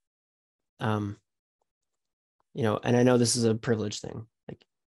that. And I know this is a privilege thing. Like,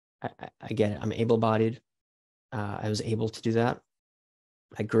 I get it. I'm able-bodied. I was able to do that.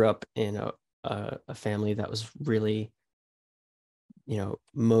 I grew up in a family that was really,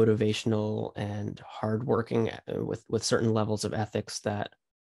 motivational and hardworking, with certain levels of ethics that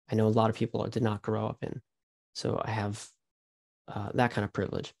I know a lot of people did not grow up in. So I have that kind of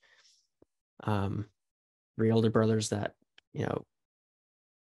privilege. 3 older brothers that,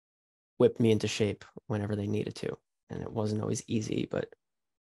 whipped me into shape whenever they needed to. And it wasn't always easy, but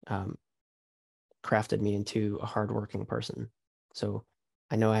crafted me into a hardworking person. So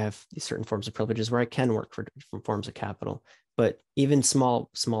I know I have these certain forms of privileges where I can work for different forms of capital, but even small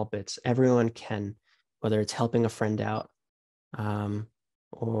bits, everyone can, whether it's helping a friend out,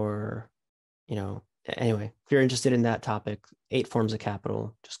 or, anyway, if you're interested in that topic, 8 forms of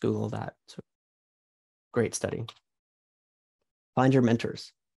capital, just Google that. So great study. Find your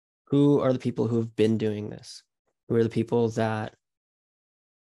mentors. Who are the people who have been doing this? Who are the people that,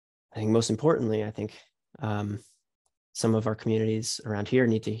 I think most importantly, I think some of our communities around here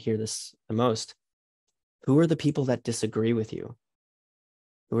need to hear this the most. Who are the people that disagree with you?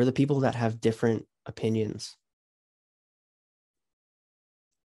 Who are the people that have different opinions?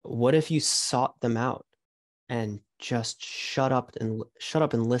 What if you sought them out and just shut up and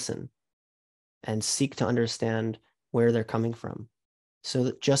listen and seek to understand where they're coming from? So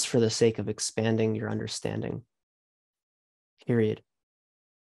that just for the sake of expanding your understanding, period.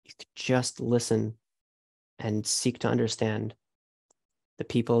 You could just listen and seek to understand the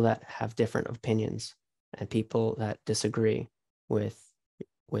people that have different opinions and people that disagree with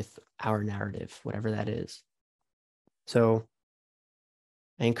our narrative, whatever that is. So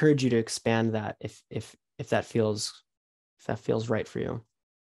I encourage you to expand that if that feels right for you.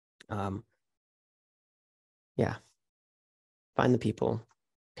 Yeah. Find the people,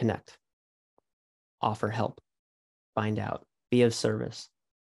 connect, offer help, find out, be of service.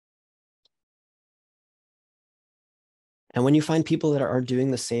 And when you find people that are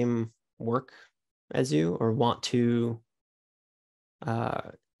doing the same work as you, or want to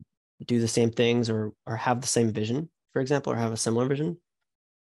do the same things, or have the same vision, for example, or have a similar vision,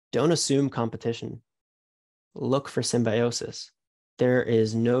 don't assume competition. Look for symbiosis. There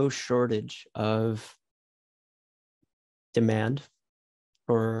is no shortage of demand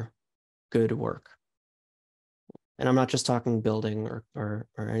for good work. And I'm not just talking building or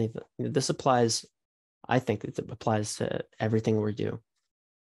anything. This applies, I think it applies to everything we do.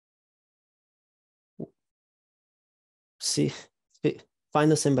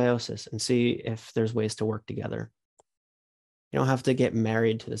 Find the symbiosis and see if there's ways to work together. You don't have to get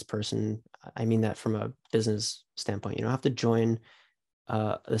married to this person. I mean that from a business standpoint. You don't have to join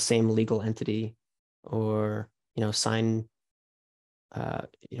the same legal entity, or sign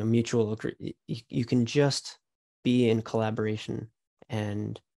mutual. You can just be in collaboration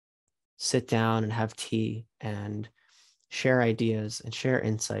and sit down and have tea and share ideas and share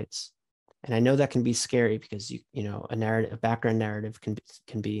insights. And I know that can be scary because a background narrative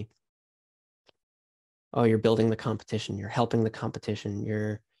can be, oh, you're building the competition, you're helping the competition,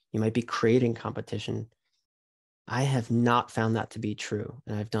 you might be creating competition. I have not found that to be true.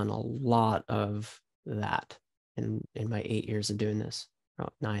 And I've done a lot of that in my 8 years of doing this,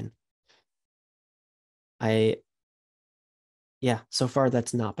 9. So far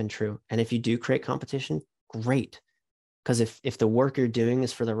that's not been true. And if you do create competition, great. Because if the work you're doing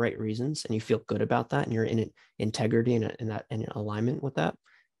is for the right reasons and you feel good about that and you're in integrity and in alignment with that,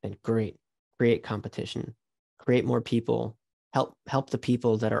 then great. Create competition, create more people, help the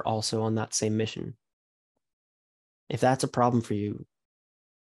people that are also on that same mission. If that's a problem for you,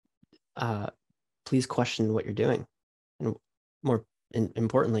 please question what you're doing, and more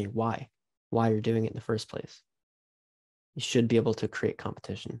importantly, why you're doing it in the first place. You should be able to create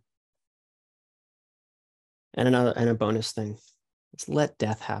competition. And a bonus thing is let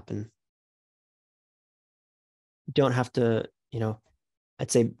death happen. You don't have to,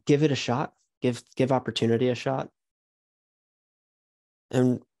 I'd say give it a shot, give opportunity a shot.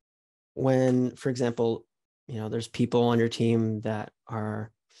 And when, for example, there's people on your team that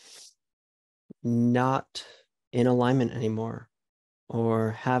are not in alignment anymore,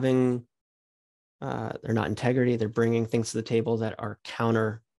 or they're not integrity, they're bringing things to the table that are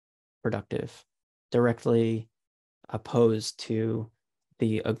counterproductive, directly opposed to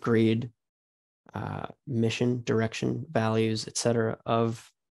the agreed mission, direction, values, etc.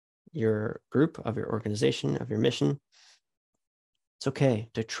 of your group, of your organization, of your mission. It's okay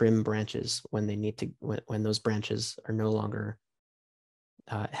to trim branches when they need to, when those branches are no longer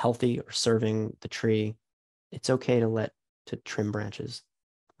healthy or serving the tree. It's okay to trim branches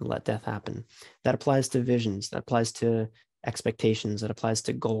and let death happen. That applies to visions, that applies to expectations, that applies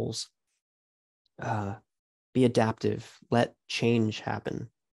to goals. Be adaptive, let change happen.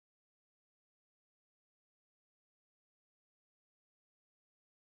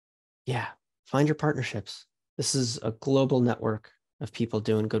 Yeah, find your partnerships. This is a global network of people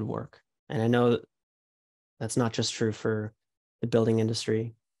doing good work. And I know that's not just true for the building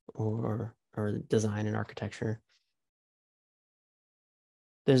industry or design and architecture.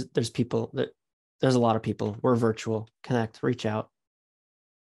 There's people that there's a lot of people. We're virtual. Connect, reach out.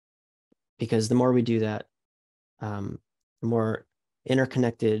 Because the more we do that, the more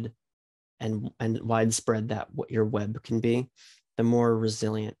interconnected and widespread that what your web can be, the more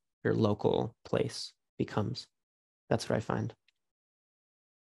resilient your local place becomes. That's what I find.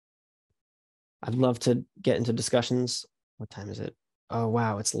 I'd love to get into discussions. What time is it? Oh,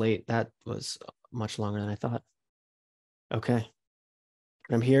 wow, it's late. That was much longer than I thought. Okay,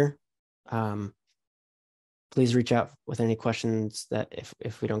 I'm here. Please reach out with any questions that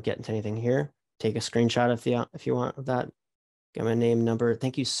if we don't get into anything here, take a screenshot if you want of that. Get my name, number.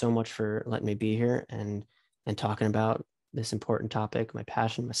 Thank you so much for letting me be here and talking about this important topic, my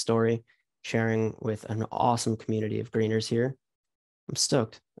passion, my story, sharing with an awesome community of greeners here. I'm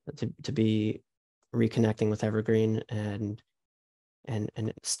stoked to be reconnecting with Evergreen and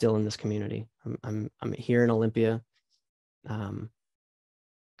still in this community. I'm here in Olympia. Come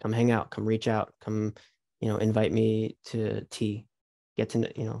hang out, come reach out, come, invite me to tea. Get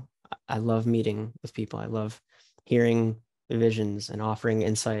to, I love meeting with people. I love hearing visions and offering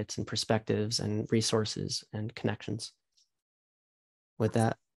insights and perspectives and resources and connections. With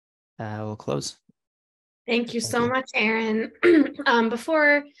that, we'll close. Thank you so much, Aaron.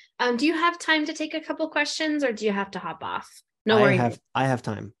 Before, do you have time to take a couple questions or do you have to hop off? No worries. I have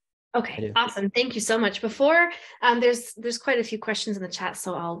time. Okay, awesome. Thank you so much. Before, there's quite a few questions in the chat,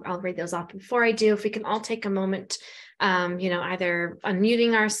 so I'll read those off. Before I do, if we can all take a moment, either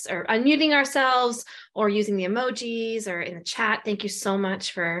unmuting ourselves or using the emojis or in the chat. Thank you so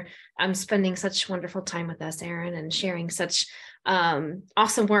much for spending such wonderful time with us, Aaron, and sharing such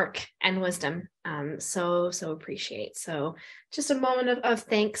awesome work and wisdom. So appreciate. So just a moment of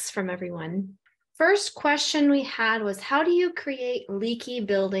thanks from everyone. First question we had was, how do you create leaky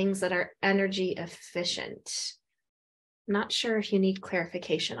buildings that are energy efficient? Not sure if you need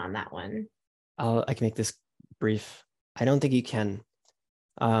clarification on that one. I can make this brief. I don't think you can.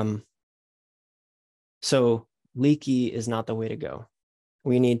 So leaky is not the way to go.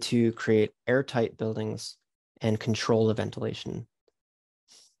 We need to create airtight buildings and control the ventilation,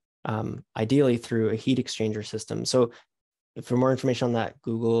 ideally through a heat exchanger system. So for more information on that,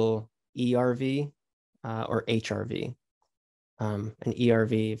 Google ERV or HRV. And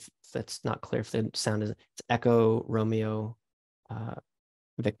ERV, if that's not clear, if the sound is, it's Echo Romeo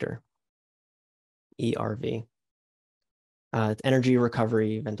Victor. ERV. It's energy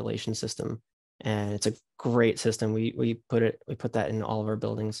recovery ventilation system, and it's a great system. We put that in all of our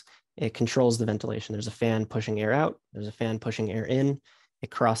buildings. It controls the ventilation. There's a fan pushing air out. There's a fan pushing air in.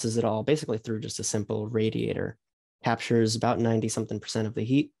 It crosses it all basically through just a simple radiator. Captures about 90-something% of the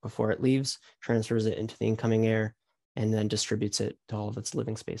heat before it leaves, transfers it into the incoming air, and then distributes it to all of its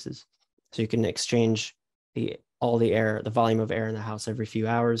living spaces. So you can exchange all the air, the volume of air in the house every few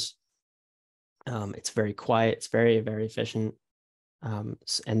hours. It's very quiet. It's very, very efficient.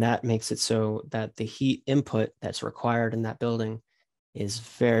 And that makes it so that the heat input that's required in that building is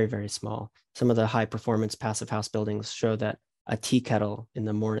very, very small. Some of the high performance passive house buildings show that a tea kettle in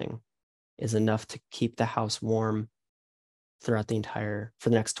the morning is enough to keep the house warm for the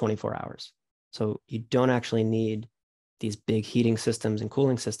next 24 hours. So you don't actually need these big heating systems and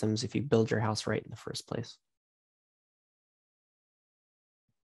cooling systems if you build your house right in the first place.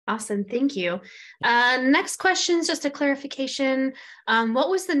 Awesome, thank you. Next question is just a clarification. What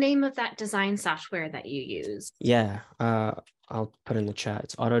was the name of that design software that you used? Yeah, I'll put in the chat.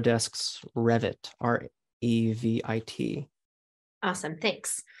 It's Autodesk's Revit, REVIT. Awesome,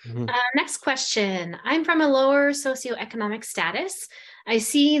 thanks. Next question. I'm from a lower socioeconomic status. I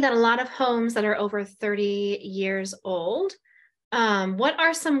see that a lot of homes that are over 30 years old. What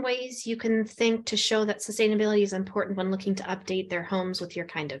are some ways you can think to show that sustainability is important when looking to update their homes with your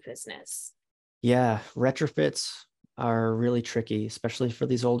kind of business? Yeah, retrofits are really tricky, especially for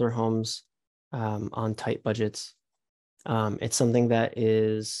these older homes on tight budgets. It's something that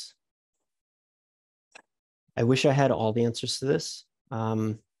is I wish I had all the answers to this.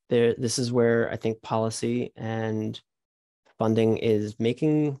 This is where I think policy and funding is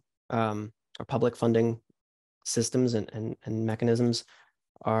making, or public funding systems and mechanisms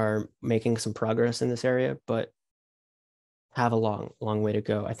are making some progress in this area, but have a long way to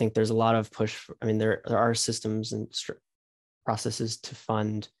go. I think there's a lot of push. I mean, there are systems and processes to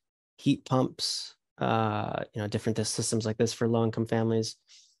fund heat pumps, different systems like this for low-income families.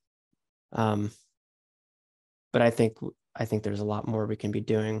 But I think there's a lot more we can be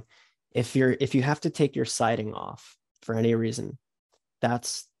doing. If you have to take your siding off for any reason,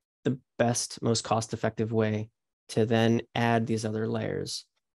 that's the best, most cost-effective way to then add these other layers.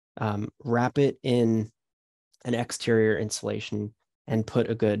 Wrap it in an exterior insulation and put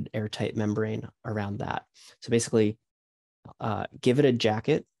a good airtight membrane around that. So basically, give it a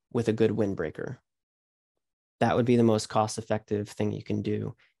jacket with a good windbreaker. That would be the most cost-effective thing you can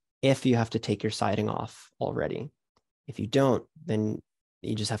do if you have to take your siding off already. If you don't, then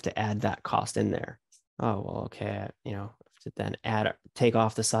you just have to add that cost in there. Oh, well, okay, to then take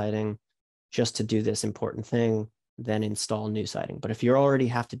off the siding just to do this important thing, then install new siding. But if you already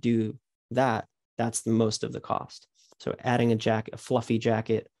have to do that, that's the most of the cost. So adding a fluffy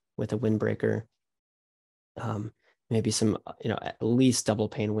jacket with a windbreaker, maybe some, at least double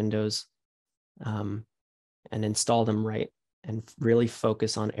pane windows, and install them right and really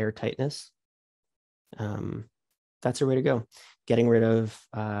focus on air tightness. That's a way to go. Getting rid of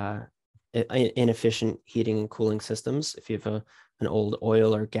inefficient heating and cooling systems. If you have an old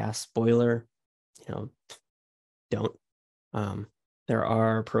oil or gas boiler, don't. There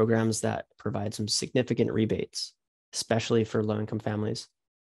are programs that provide some significant rebates, especially for low-income families,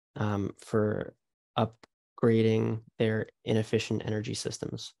 for upgrading their inefficient energy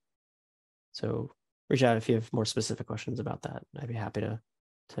systems. So reach out if you have more specific questions about that. I'd be happy to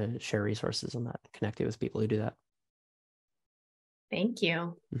share resources on that, connect you with people who do that. Thank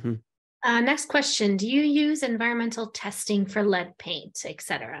you. Mm-hmm. Next question. Do you use environmental testing for lead paint,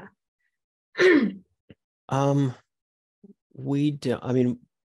 etc.? We do. I mean,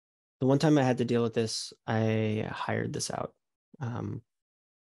 the one time I had to deal with this, I hired this out.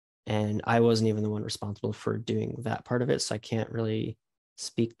 And I wasn't even the one responsible for doing that part of it, so I can't really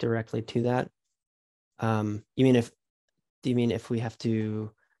speak directly to that. Do you mean if we have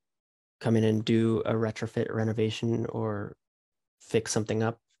to come in and do a retrofit renovation or fix something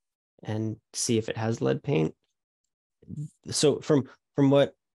up and see if it has lead paint? So from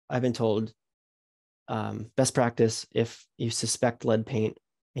what I've been told, best practice, if you suspect lead paint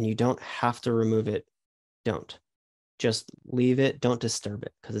and you don't have to remove it, don't. Just leave it, don't disturb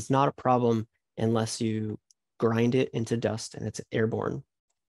it, because it's not a problem unless you grind it into dust and it's airborne.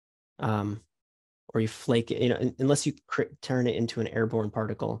 Or you flake it, unless you turn it into an airborne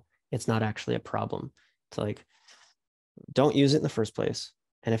particle, it's not actually a problem. It's like, don't use it in the first place.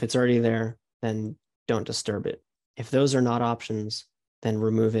 And if it's already there, then don't disturb it. If those are not options, then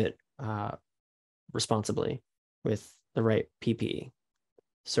remove it responsibly with the right PPE.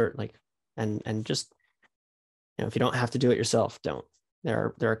 And just, if you don't have to do it yourself, don't.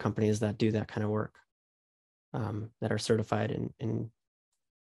 There are companies that do that kind of work, that are certified in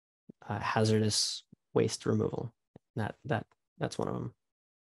hazardous waste removal. That's one of them.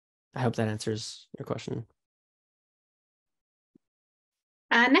 I hope that answers your question.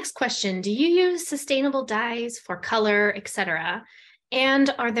 Next question. Do you use sustainable dyes for color, etc.?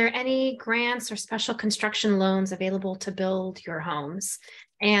 And are there any grants or special construction loans available to build your homes?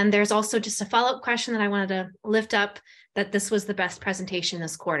 And there's also just a follow-up question that I wanted to lift up, that this was the best presentation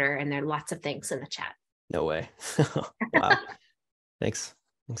this quarter, and there are lots of thanks in the chat. No way. Wow. Thanks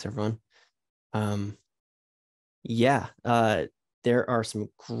everyone. There are some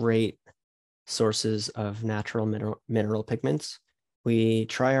great sources of natural mineral pigments. We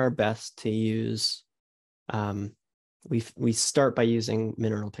try our best to use, we start by using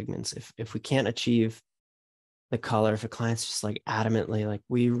mineral pigments. If we can't achieve the color, if a client's just like adamantly like,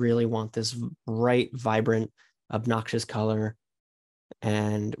 we really want this bright, vibrant, obnoxious color,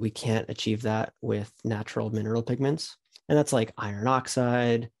 and we can't achieve that with natural mineral pigments, and that's like iron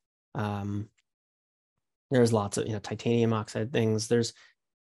oxide. There's lots of titanium oxide things. There's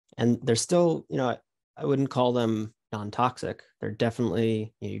still, I wouldn't call them non-toxic. They're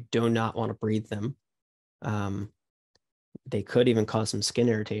definitely, you do not want to breathe them. They could even cause some skin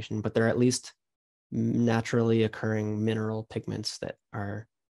irritation, but they're at least naturally occurring mineral pigments that are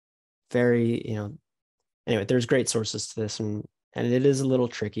very, anyway, there's great sources to this, and it is a little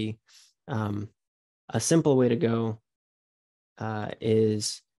tricky. A simple way to go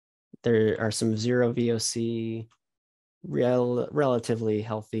is there are some zero VOC, relatively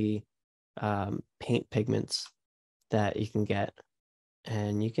healthy paint pigments that you can get,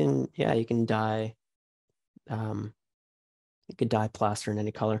 and you can dye. You could dye plaster in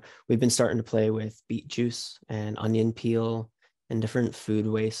any color. We've been starting to play with beet juice and onion peel and different food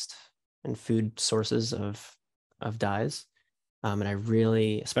waste and food sources of dyes. And I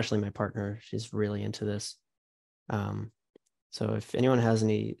really, especially my partner, she's really into this. So if anyone has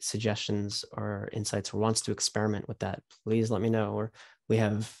any suggestions or insights or wants to experiment with that, please let me know. Or we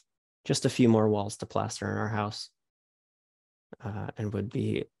have just a few more walls to plaster in our house, and would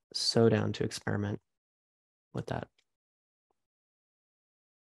be so down to experiment with that.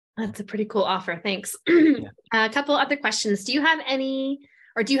 That's a pretty cool offer. Thanks. Yeah. A couple other questions. Do you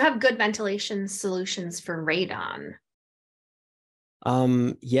have good ventilation solutions for radon?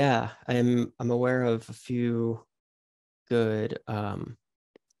 Yeah, I'm aware of a few good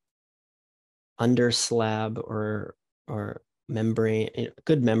under slab or membrane,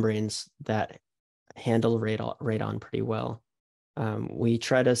 good membranes that handle radon pretty well. We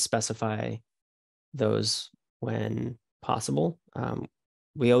try to specify those when possible.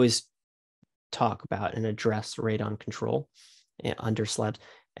 We always talk about and address radon control under slabs.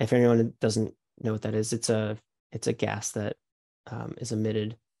 If anyone doesn't know what that is, it's a gas that is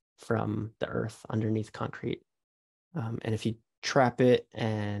emitted from the earth underneath concrete. And if you trap it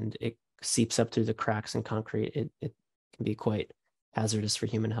and it seeps up through the cracks in concrete, it can be quite hazardous for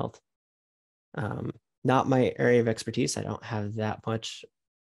human health. Not my area of expertise. I don't have that much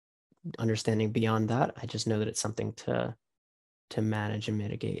understanding beyond that. I just know that it's something to manage and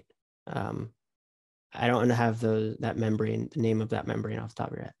mitigate. I don't have the name of that membrane off the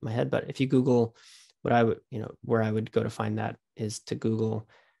top of my head, but if you Google what I would, where I would go to find that is to Google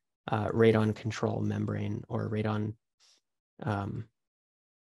radon control membrane or radon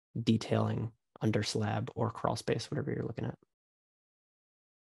detailing under slab or crawl space, whatever you're looking at.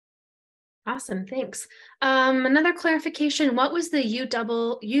 Awesome, thanks. Another clarification, what was the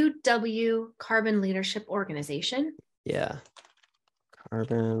UW Carbon Leadership Organization? Yeah,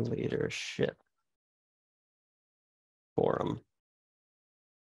 Carbon Leadership Forum.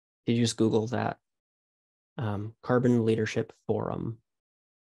 You just Google that, Carbon Leadership Forum.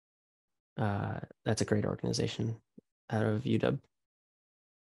 That's a great organization out of UW.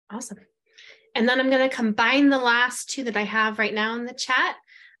 Awesome. And then I'm going to combine the last two that I have right now in the chat,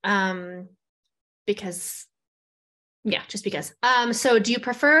 because. So do you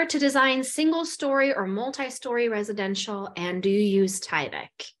prefer to design single story or multi-story residential, and do you use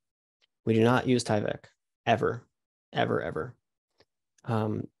Tyvek? We do not use Tyvek ever. At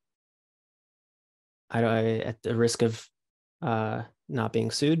the risk of not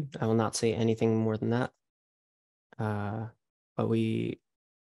being sued, I will not say anything more than that. But we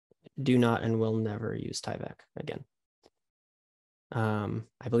do not and will never use Tyvek again.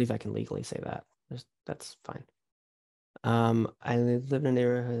 I believe I can legally say that. That's fine. I live in a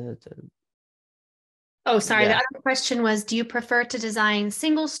neighborhood. Oh, sorry. Yeah. The other question was, do you prefer to design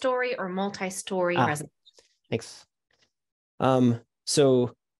single story or multi-story residential? Thanks.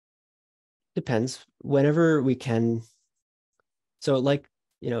 So depends. Whenever we can. So like,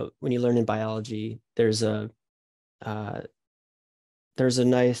 when you learn in biology, there's a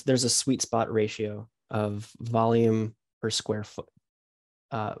sweet spot ratio of volume per square foot,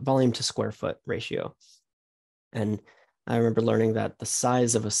 volume to square foot ratio. And I remember learning that the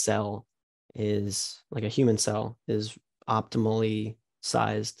size of a cell is, like a human cell, is optimally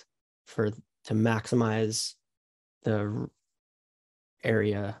sized to maximize the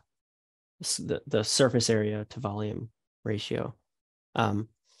area, the surface area to volume ratio.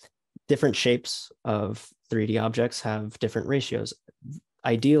 Different shapes of 3D objects have different ratios.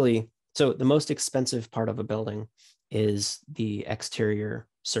 Ideally, so the most expensive part of a building is the exterior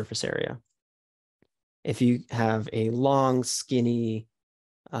surface area. If you have a long, skinny,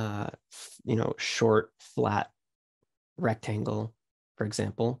 short, flat rectangle, for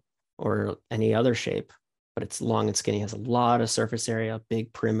example, or any other shape, but it's long and skinny, has a lot of surface area,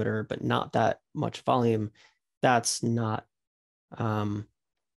 big perimeter, but not that much volume, that's not a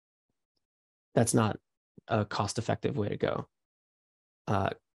cost-effective way to go. On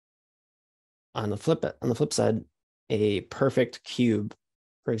the flip side, a perfect cube,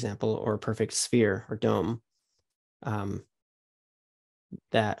 for example, or a perfect sphere or dome,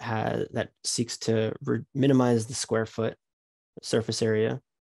 that seeks to minimize the square foot surface area,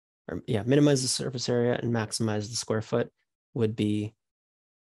 minimize the surface area and maximize the square foot would be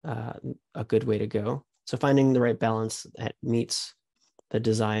a good way to go. So finding the right balance that meets the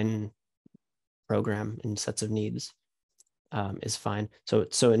design program and sets of needs is fine. So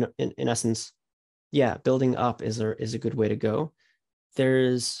in essence, building up is a good way to go.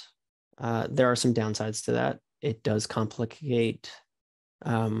 There's There are some downsides to that. It does complicate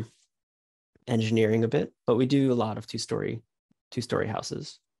engineering a bit, but we do a lot of two-story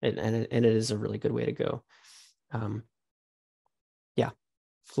houses, and it is a really good way to go. Yeah,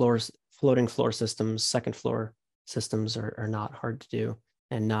 floating floor systems, second floor systems are not hard to do,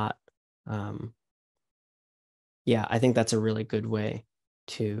 and not, yeah, I think that's a really good way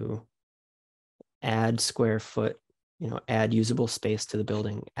to add square foot, add usable space to the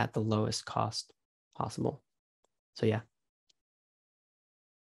building at the lowest cost possible. So yeah.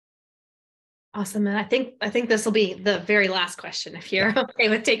 Awesome. And I think this will be the very last question, if you're okay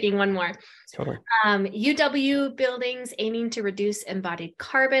with taking one more. Totally. UW buildings aiming to reduce embodied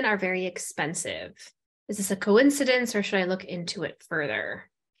carbon are very expensive. Is this a coincidence, or should I look into it further?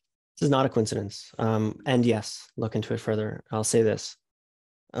 This is not a coincidence. And yes, look into it further. I'll say this.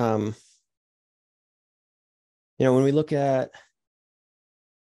 When we look at,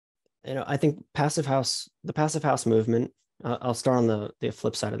 I think the passive house movement, I'll start on the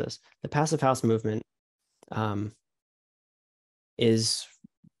flip side of this. The passive house movement is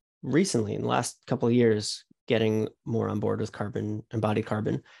recently, in the last couple of years, getting more on board with embodied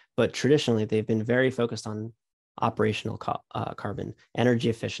carbon, but traditionally they've been very focused on operational carbon, energy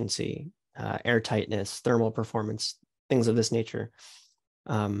efficiency, air tightness, thermal performance, things of this nature,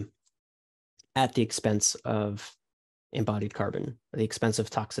 at the expense of embodied carbon, at the expense of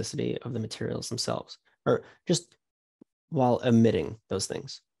toxicity of the materials themselves, or just while omitting those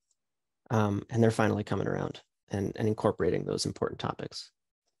things. And they're finally coming around and incorporating those important topics.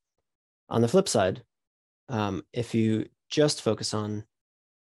 On the flip side, if you just focus on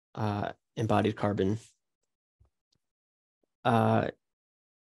embodied carbon, there's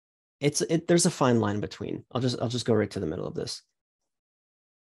a fine line between. I'll just go right to the middle of this.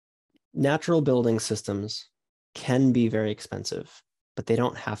 Natural building systems can be very expensive, but they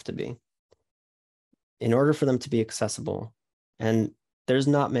don't have to be. In order for them to be accessible, and there's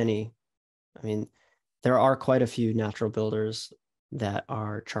not many, there are quite a few natural builders that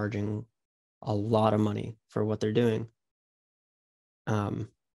are charging a lot of money for what they're doing,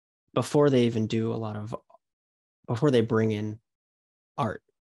 before they even do before they bring in art.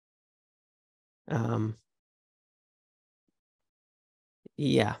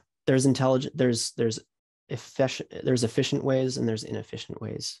 Yeah, there's efficient ways and there's inefficient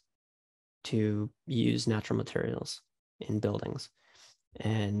ways to use natural materials in buildings.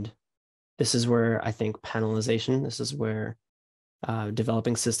 And this is where I think panelization, this is where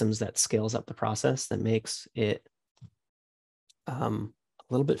developing systems that scales up the process, that makes it a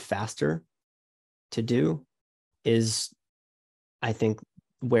little bit faster to do, is, I think,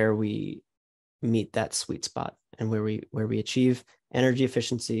 where we meet that sweet spot, and where we achieve energy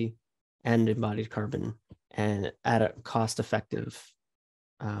efficiency and embodied carbon, and at a cost-effective,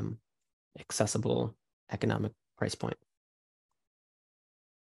 accessible, economic price point.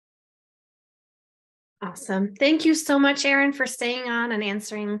 Awesome. Thank you so much, Aaron, for staying on and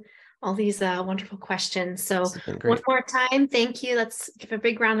answering all these wonderful questions. So one more time, thank you. Let's give a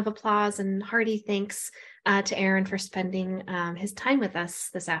big round of applause and hearty thanks to Aaron for spending his time with us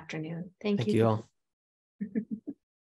this afternoon. Thank you. Thank you all.